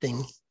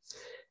thing,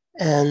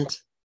 and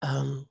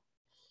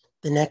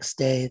the next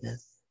day, the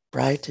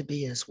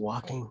bride-to-be is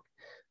walking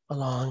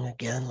along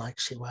again like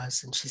she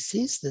was, and she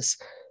sees this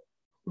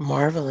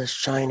marvelous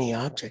shiny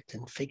object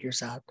and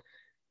figures out,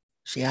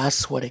 she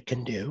asks what it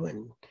can do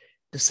and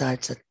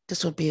decides that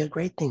this would be a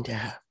great thing to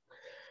have.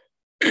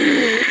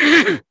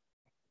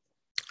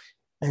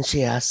 And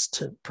she asks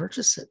to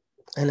purchase it.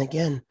 And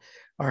again,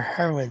 our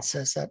heroine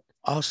says that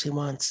all she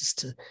wants is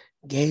to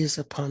gaze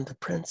upon the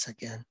prince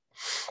again.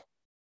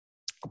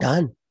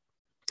 Done,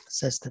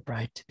 says the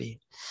bride-to-be.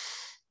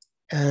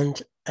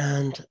 And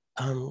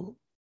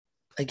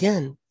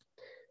again,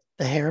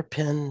 the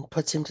hairpin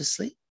puts him to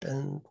sleep,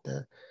 and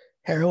the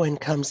heroine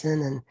comes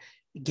in and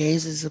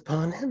gazes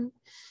upon him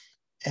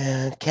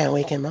and can't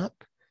wake him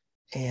up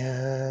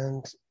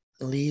and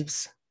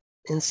leaves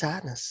in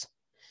sadness.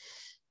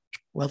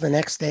 Well, the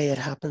next day it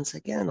happens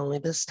again, only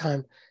this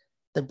time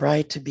the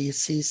bride-to-be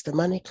sees the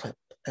money clip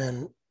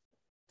and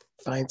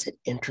finds it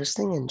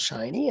interesting and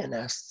shiny and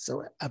asks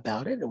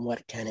about it and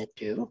what can it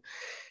do.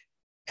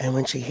 And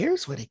when she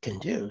hears what it can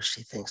do,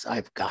 she thinks,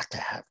 I've got to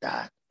have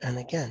that. And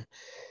again,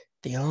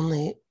 the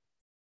only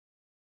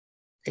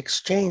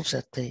exchange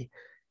that the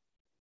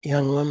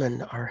young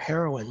woman, our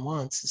heroine,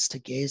 wants is to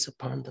gaze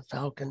upon the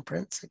Falcon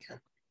Prince again.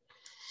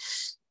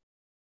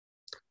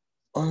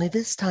 Only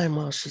this time,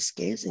 while she's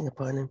gazing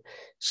upon him,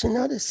 she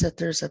noticed that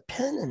there's a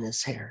pin in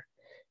his hair.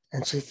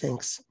 And she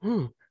thinks,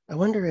 I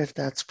wonder if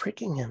that's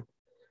pricking him.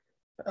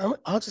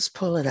 I'll just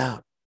pull it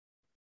out.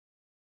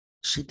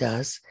 She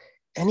does.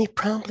 And he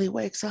promptly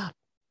wakes up.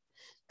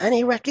 And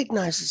he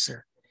recognizes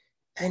her.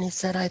 And he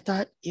said, I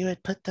thought you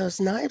had put those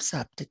knives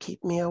up to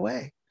keep me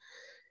away.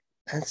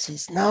 And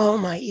she's, no,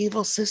 my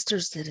evil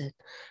sisters did it.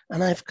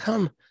 And I've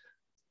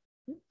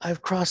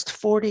crossed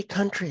 40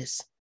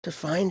 countries to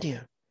find you.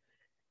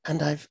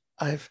 And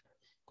I've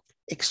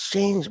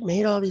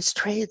made all these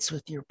trades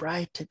with your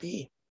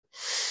bride-to-be.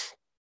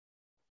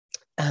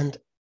 And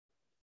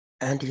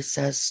he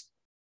says,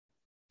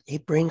 he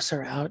brings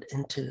her out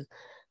into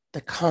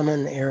the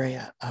common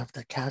area of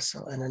the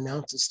castle and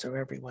announces to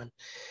everyone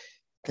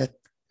that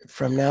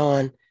from now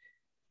on,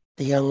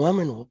 the young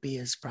woman will be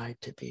his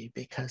bride-to-be,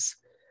 because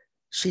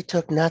she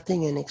took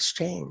nothing in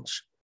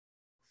exchange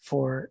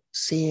for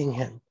seeing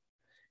him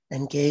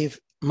and gave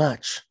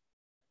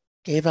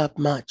up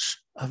much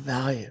of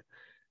value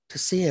to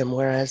see him,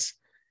 whereas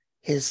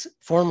his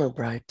former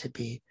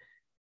bride-to-be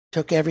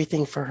took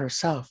everything for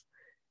herself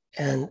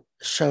and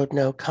showed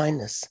no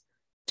kindness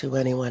to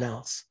anyone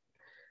else.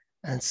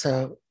 And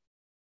so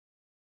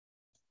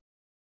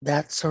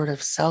that sort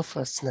of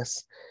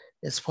selflessness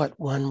is what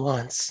one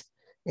wants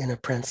in a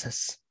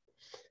princess.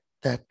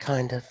 That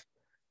kind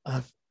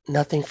of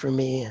nothing for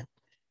me and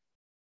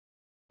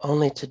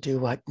only to do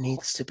what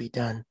needs to be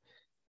done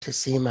to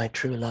see my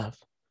true love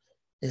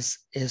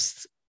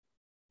is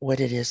what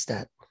it is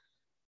that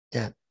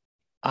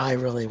I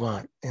really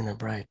want in a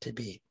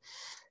bride-to-be.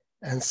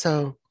 And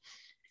so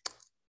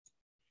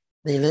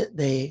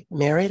they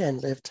married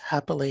and lived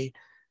happily,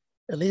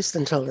 at least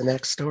until the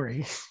next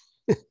story,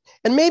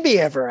 and maybe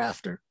ever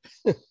after.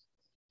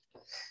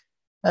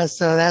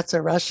 So that's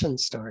a Russian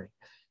story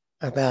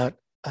about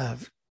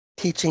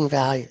teaching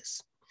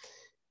values,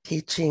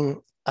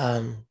 teaching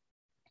that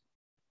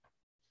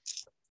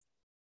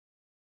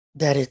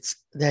it's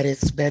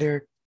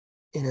better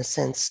in a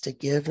sense to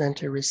give than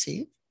to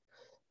receive,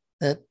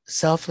 that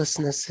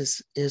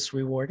selflessness is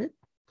rewarded.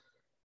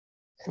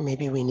 And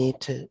maybe we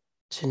need to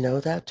know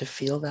that, to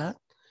feel that,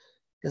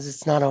 because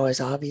it's not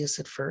always obvious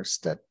at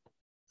first that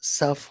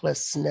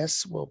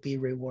selflessness will be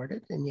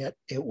rewarded, and yet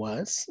it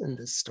was in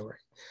this story.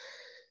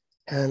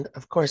 And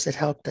of course, it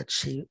helped that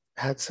she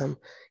had some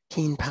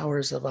keen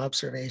powers of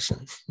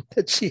observation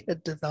that she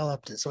had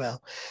developed as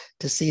well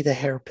to see the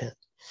hairpin.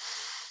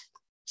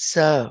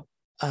 So,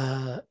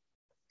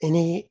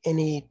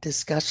 any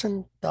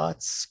discussion,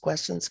 thoughts,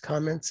 questions,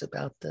 comments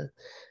about the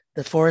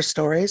four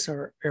stories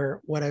or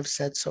what I've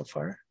said so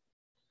far?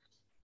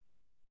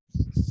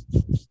 Thank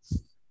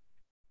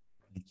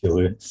you,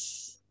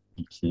 Lewis.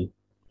 Thank you.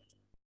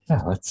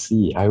 Yeah, let's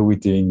see. How are we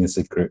doing as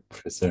a group?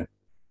 Is there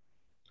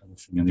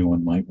anything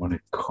anyone might want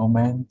to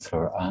comment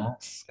or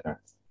ask?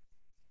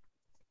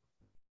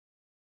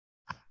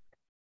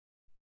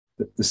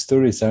 The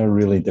stories are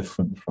really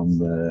different from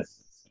the,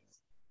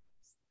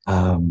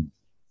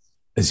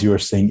 as you were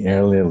saying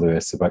earlier,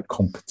 Lewis, about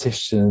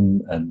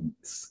competition and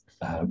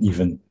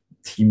even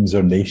teams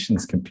or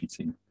nations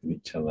competing with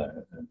each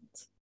other. And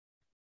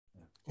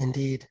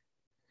Indeed.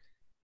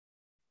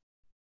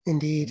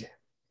 Indeed.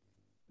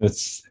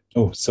 it's,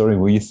 oh,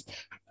 sorry,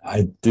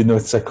 I did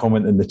notice a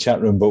comment in the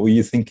chat room, but were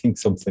you thinking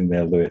something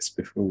there, Lewis,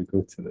 before we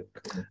go to the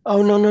comment?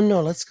 Oh,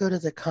 no. Let's go to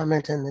the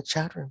comment in the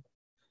chat room.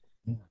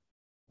 Yeah.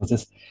 Well,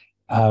 just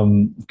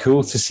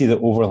cool to see the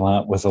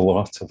overlap with a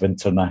lot of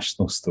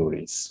international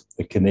stories.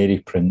 The Canary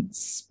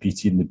Prince,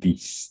 Beauty and the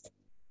Beast,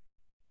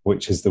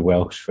 which is the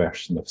Welsh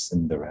version of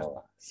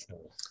Cinderella. So,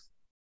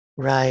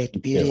 right,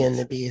 Beauty and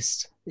the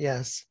Beast.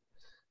 Yes.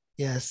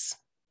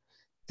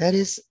 That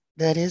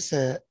is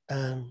a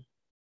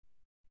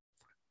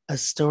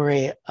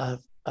story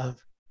of a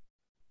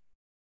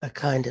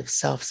kind of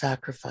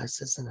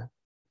self-sacrifice, isn't it?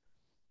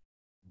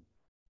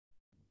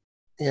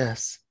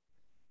 Yes.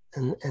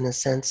 In a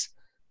sense,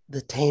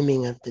 the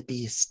taming of the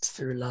beast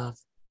through love.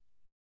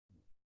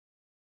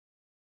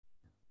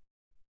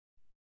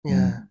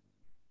 Yeah.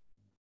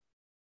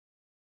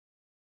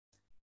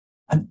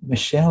 And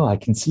Michelle, I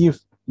can see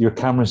your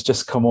camera's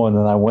just come on,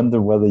 and I wonder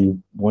whether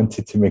you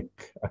wanted to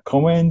make a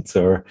comment,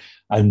 or,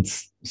 and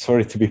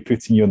sorry to be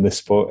putting you on the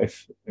spot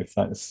if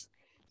that's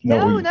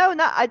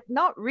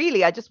not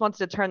really. I just wanted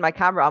to turn my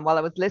camera on while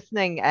I was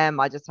listening.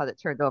 I just had it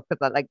turned off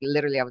because I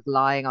was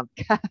lying on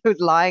I was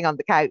lying on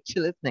the couch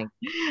listening.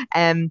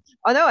 Oh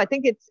no, I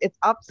think it's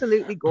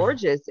absolutely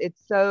gorgeous.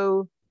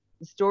 The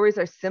stories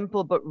are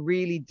simple but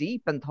really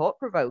deep and thought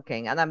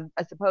provoking. And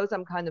I suppose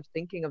I'm kind of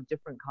thinking of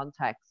different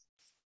contexts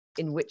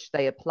in which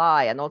they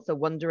apply, and also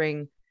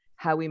wondering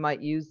how we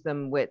might use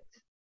them with,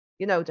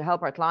 to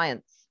help our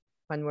clients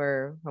when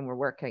we're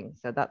working.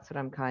 So that's what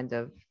I'm kind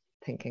of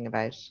thinking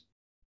about.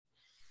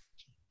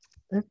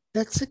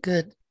 That's a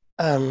good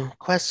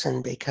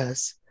question,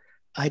 because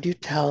I do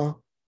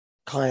tell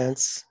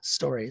clients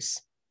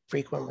stories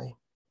frequently,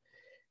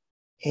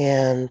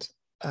 and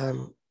I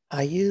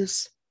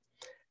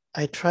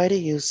try to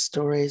use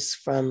stories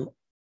from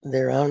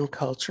their own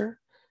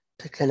culture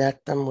to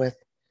connect them with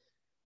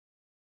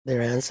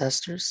their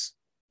ancestors,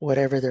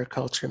 whatever their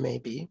culture may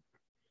be.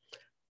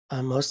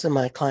 Most of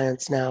my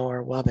clients now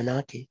are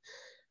Wabanaki,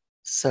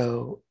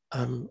 so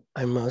I'm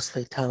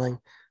mostly telling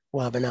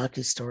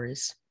Wabanaki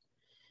stories.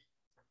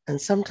 And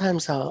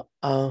sometimes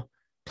I'll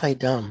play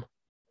dumb,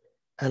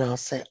 and I'll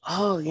say,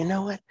 oh, you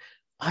know what?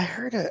 I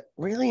heard a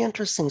really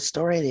interesting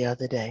story the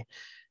other day,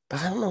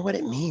 but I don't know what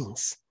it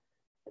means.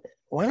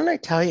 Why don't I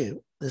tell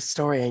you the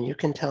story and you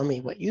can tell me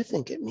what you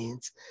think it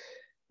means?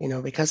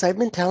 Because I've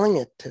been telling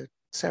it to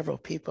several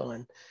people,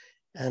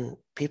 and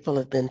people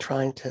have been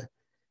trying to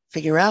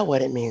figure out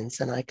what it means,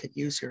 and I could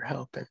use your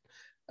help in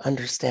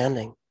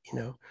understanding,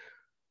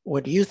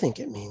 what do you think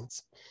it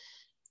means?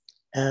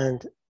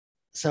 And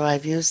so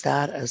I've used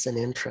that as an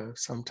intro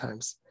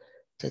sometimes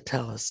to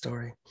tell a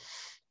story.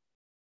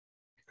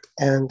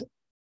 And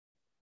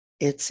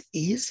it's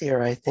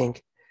easier, I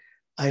think.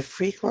 I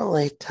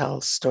frequently tell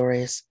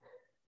stories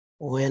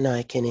when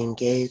I can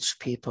engage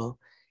people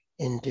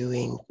in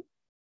doing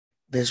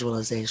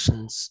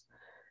visualizations,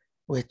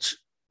 which,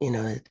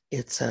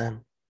 it's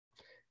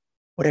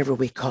whatever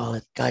we call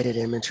it, guided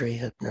imagery,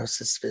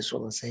 hypnosis,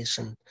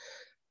 visualization,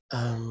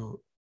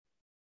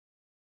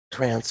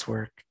 trance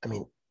work. I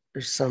mean,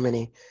 there's so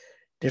many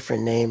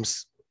different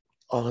names,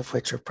 all of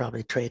which are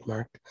probably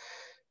trademarked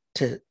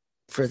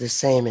for the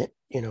same,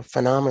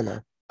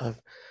 phenomena of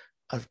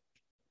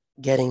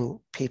getting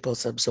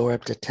people's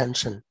absorbed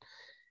attention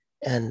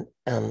and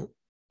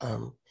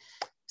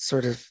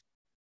sort of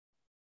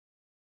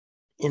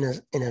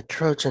in a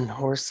Trojan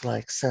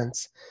horse-like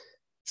sense,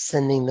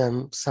 sending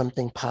them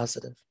something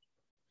positive.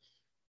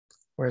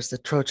 Whereas the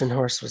Trojan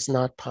horse was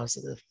not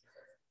positive.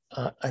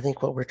 I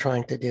think what we're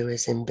trying to do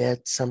is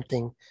embed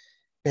something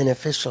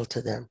beneficial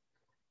to them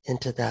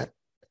into that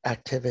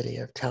activity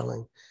of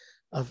telling,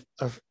 of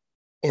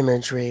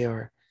imagery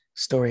or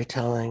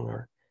storytelling,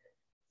 or,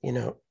 you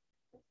know,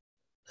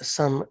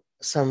 some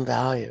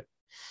value.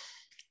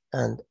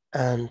 And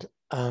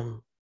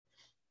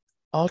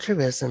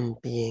altruism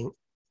being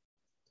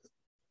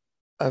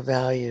a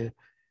value,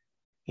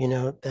 you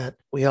know, that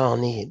we all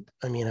need.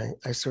 I mean,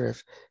 I sort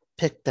of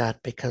picked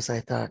that because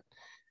I thought,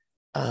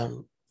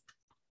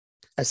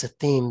 as a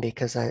theme,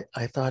 because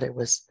I thought it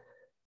was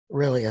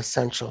really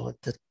essential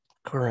at the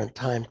current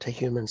time to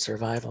human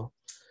survival,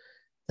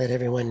 that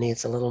everyone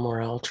needs a little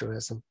more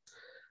altruism.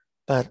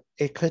 But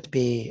it could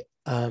be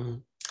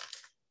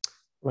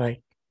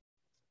like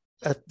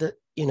the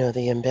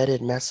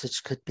embedded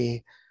message could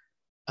be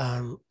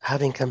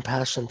having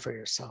compassion for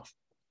yourself,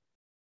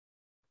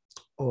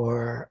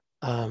 or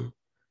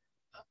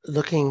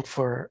looking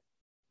for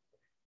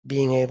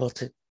being able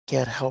to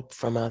get help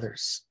from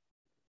others.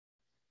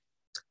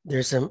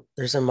 There's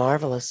a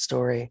marvelous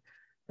story,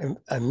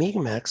 a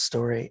Mi'kmaq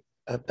story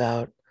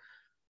about.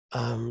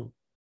 I'm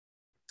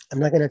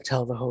not going to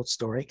tell the whole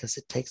story because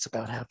it takes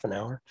about half an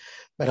hour,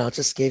 but I'll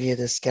just give you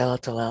the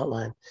skeletal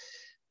outline.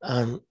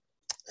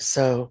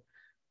 So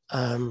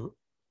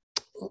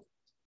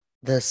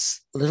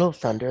this little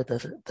thunder,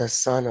 the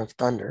son of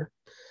thunder,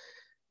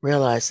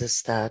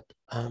 realizes that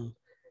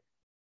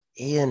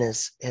he and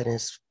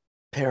his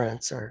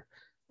parents are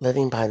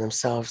living by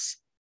themselves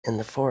in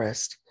the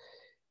forest,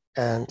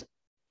 and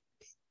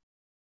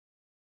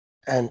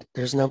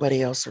there's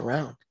nobody else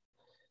around.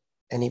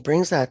 And he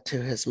brings that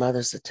to his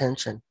mother's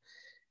attention,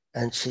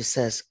 and she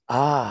says,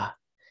 "Ah,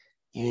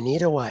 you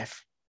need a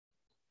wife."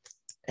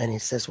 And he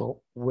says,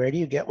 "Well, where do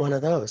you get one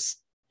of those?"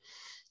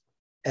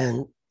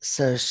 And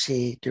so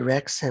she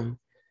directs him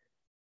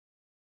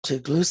to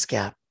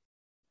Glooskap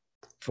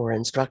for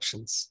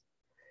instructions.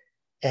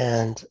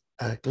 And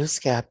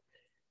Glooskap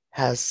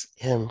has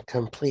him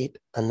complete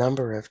a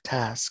number of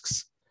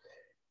tasks,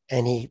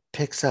 and he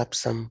picks up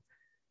some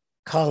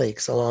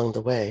colleagues along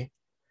the way,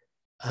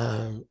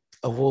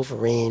 a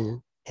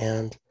wolverine,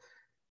 and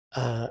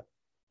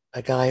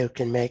a guy who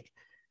can make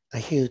a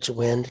huge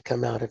wind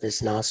come out of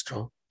his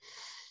nostril,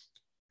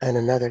 and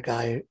another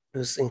guy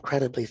who's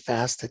incredibly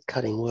fast at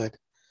cutting wood.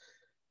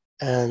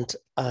 And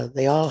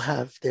they all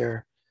have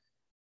their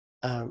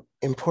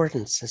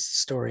importance as the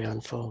story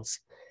unfolds.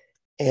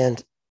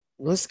 And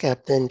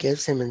Glooskap then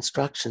gives him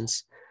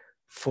instructions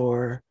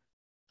for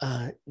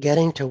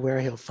getting to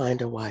where he'll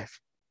find a wife.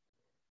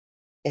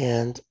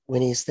 And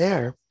when he's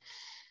there,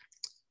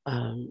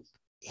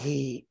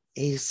 he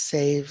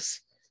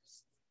saves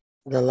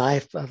the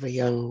life of a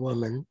young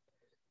woman.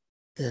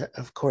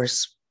 Of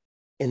course,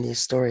 in these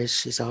stories,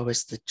 she's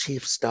always the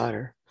chief's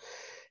daughter.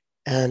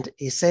 And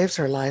he saves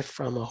her life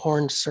from a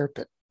horned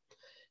serpent.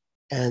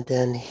 And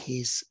then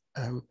he's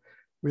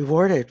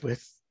rewarded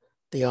with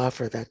the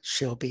offer that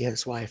she'll be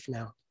his wife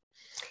now.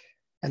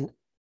 And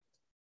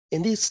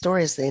in these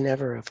stories, they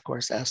never, of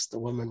course, ask the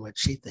woman what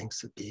she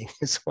thinks of being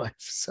his wife.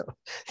 So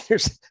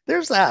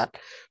there's that.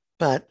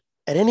 But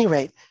at any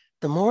rate,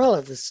 the moral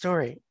of the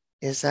story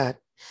is that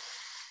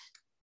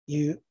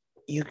you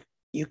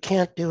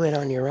can't do it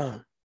on your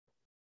own.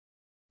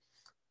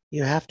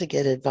 You have to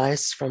get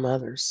advice from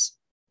others,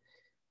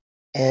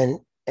 and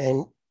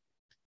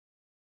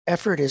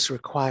effort is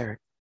required,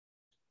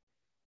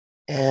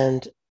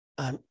 and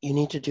you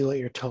need to do what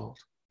you're told.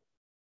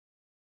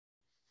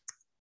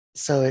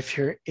 So if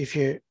you're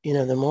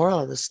the moral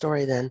of the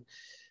story then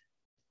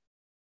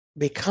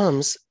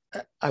becomes,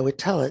 I would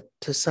tell it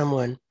to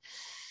someone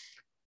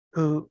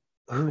who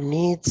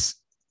needs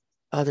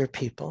other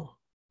people,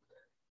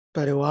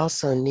 but who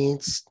also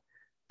needs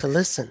to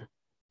listen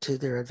to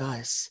their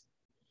advice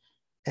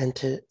and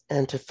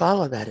to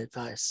follow that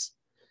advice.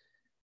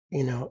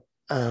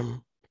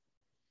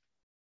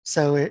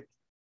 So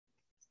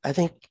I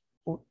think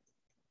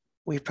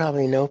we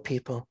probably know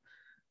people,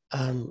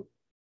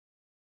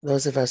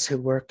 those of us who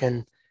work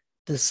in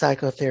the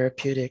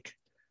psychotherapeutic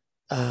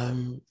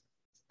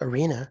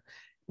arena,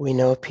 we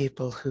know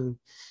people who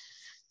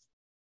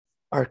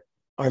are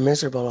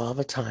miserable all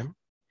the time,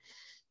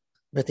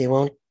 but they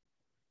won't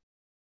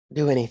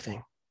do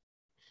anything.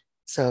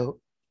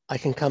 So I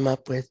can come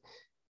up with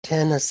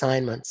 10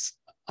 assignments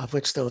of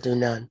which they'll do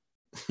none.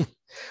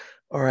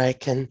 Or I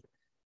can,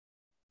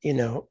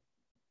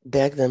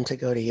 beg them to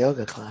go to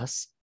yoga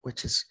class,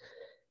 which is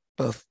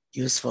both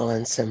useful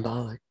and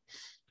symbolic,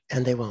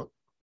 and they won't.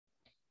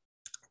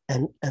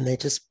 And they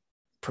just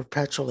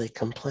perpetually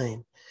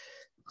complain.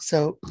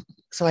 So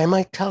I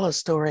might tell a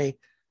story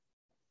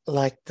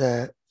like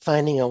the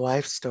finding a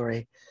wife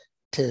story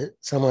to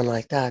someone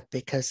like that,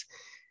 because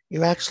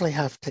you actually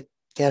have to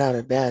get out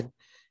of bed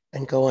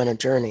and go on a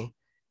journey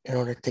in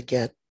order to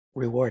get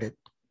rewarded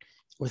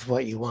with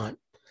what you want.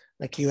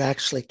 Like, you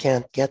actually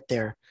can't get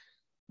there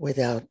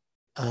without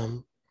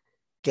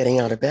getting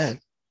out of bed.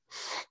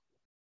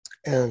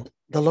 And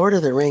The Lord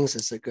of the Rings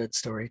is a good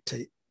story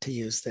to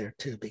use there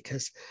too,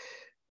 because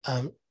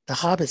the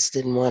hobbits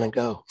didn't want to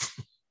go,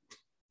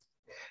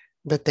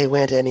 but they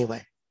went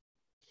anyway.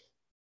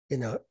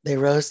 They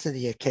rose to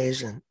the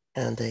occasion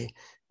and they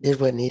did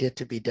what needed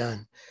to be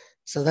done.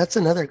 So that's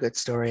another good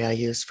story I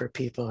use for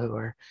people who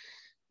are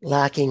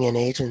lacking in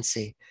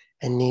agency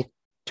and need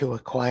to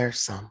acquire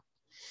some.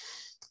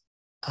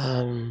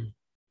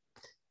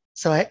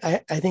 So I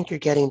think you're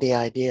getting the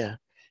idea.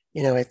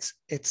 You know,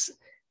 it's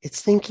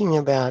thinking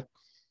about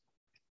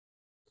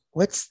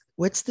what's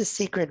the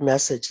secret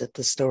message that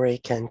the story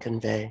can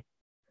convey.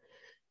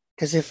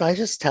 Because if I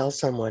just tell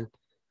someone,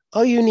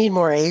 "Oh, you need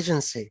more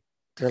agency,"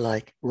 they're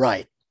like,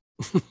 "Right,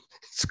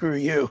 screw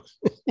you."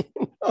 You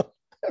know?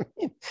 I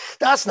mean,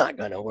 that's not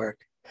going to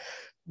work.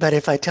 But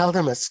if I tell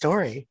them a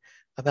story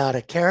about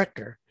a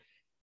character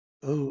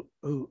who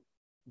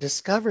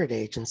discovered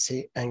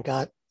agency and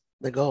got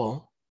the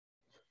goal,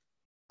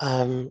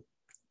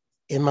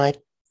 it might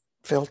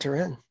filter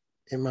in.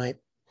 It might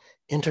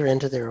enter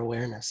into their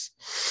awareness.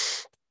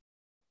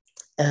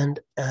 And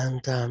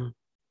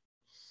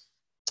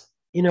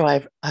you know,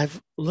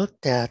 I've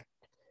looked at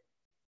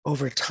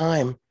over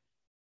time,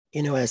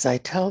 you know, as I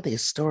tell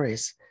these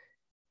stories,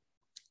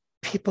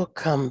 people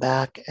come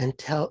back and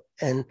tell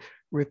and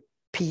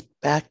repeat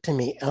back to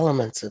me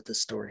elements of the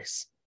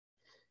stories.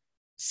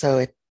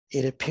 So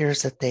it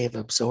appears that they've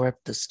absorbed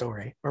the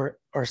story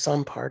or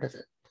some part of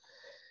it.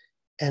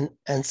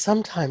 And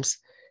sometimes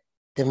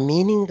the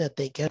meaning that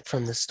they get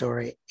from the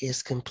story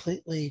is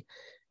completely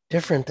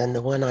different than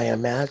the one I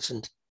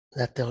imagined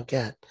that they'll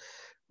get,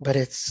 but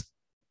it's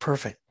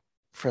perfect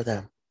for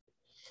them.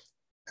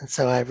 And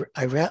so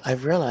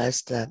I've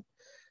realized that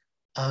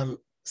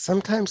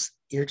sometimes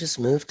you're just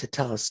moved to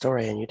tell a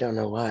story and you don't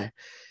know why,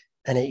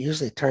 and it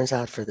usually turns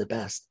out for the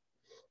best.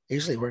 It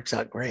usually works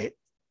out great.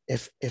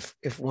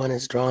 If one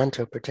is drawn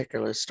to a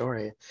particular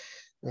story,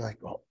 they're like,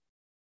 well,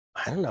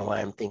 I don't know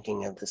why I'm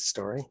thinking of this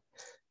story,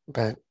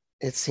 but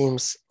it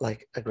seems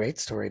like a great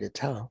story to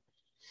tell.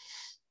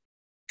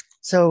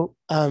 So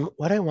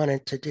what I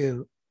wanted to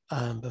do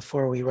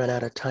before we run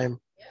out of time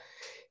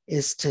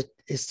is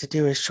to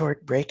do a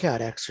short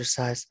breakout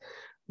exercise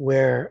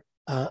where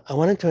I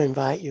wanted to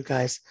invite you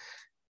guys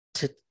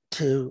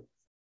to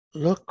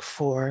look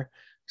for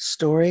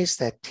stories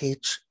that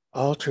teach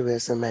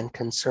altruism and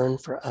concern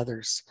for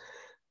others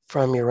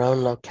from your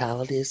own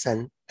localities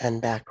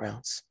and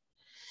backgrounds.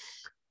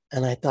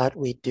 And I thought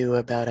we'd do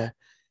about a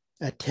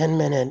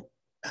 10-minute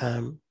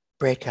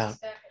breakout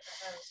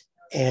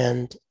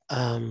and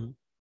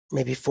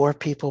maybe 4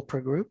 people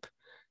per group,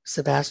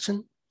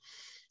 Sebastian.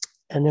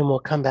 And then we'll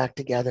come back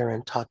together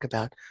and talk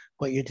about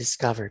what you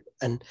discovered.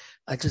 And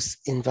I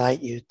just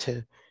invite you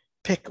to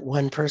pick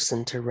one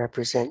person to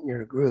represent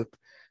your group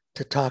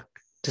to talk,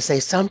 to say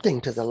something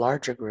to the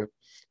larger group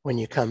when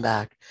you come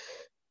back.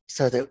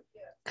 So that,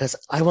 because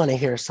I want to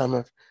hear some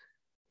of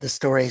the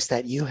stories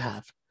that you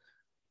have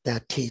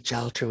that teach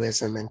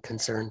altruism and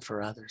concern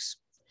for others.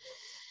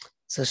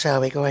 So shall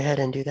we go ahead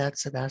and do that,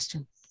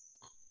 Sebastian?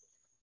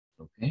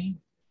 Okay.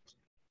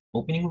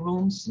 Opening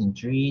rooms in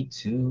 3,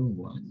 2,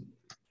 1.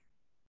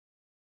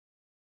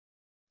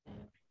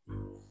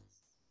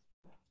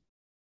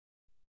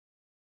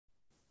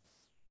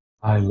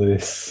 Hi,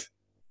 Liz.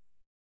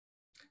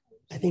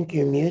 I think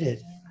you're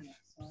muted.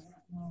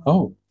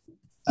 Oh,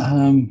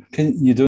 can you don't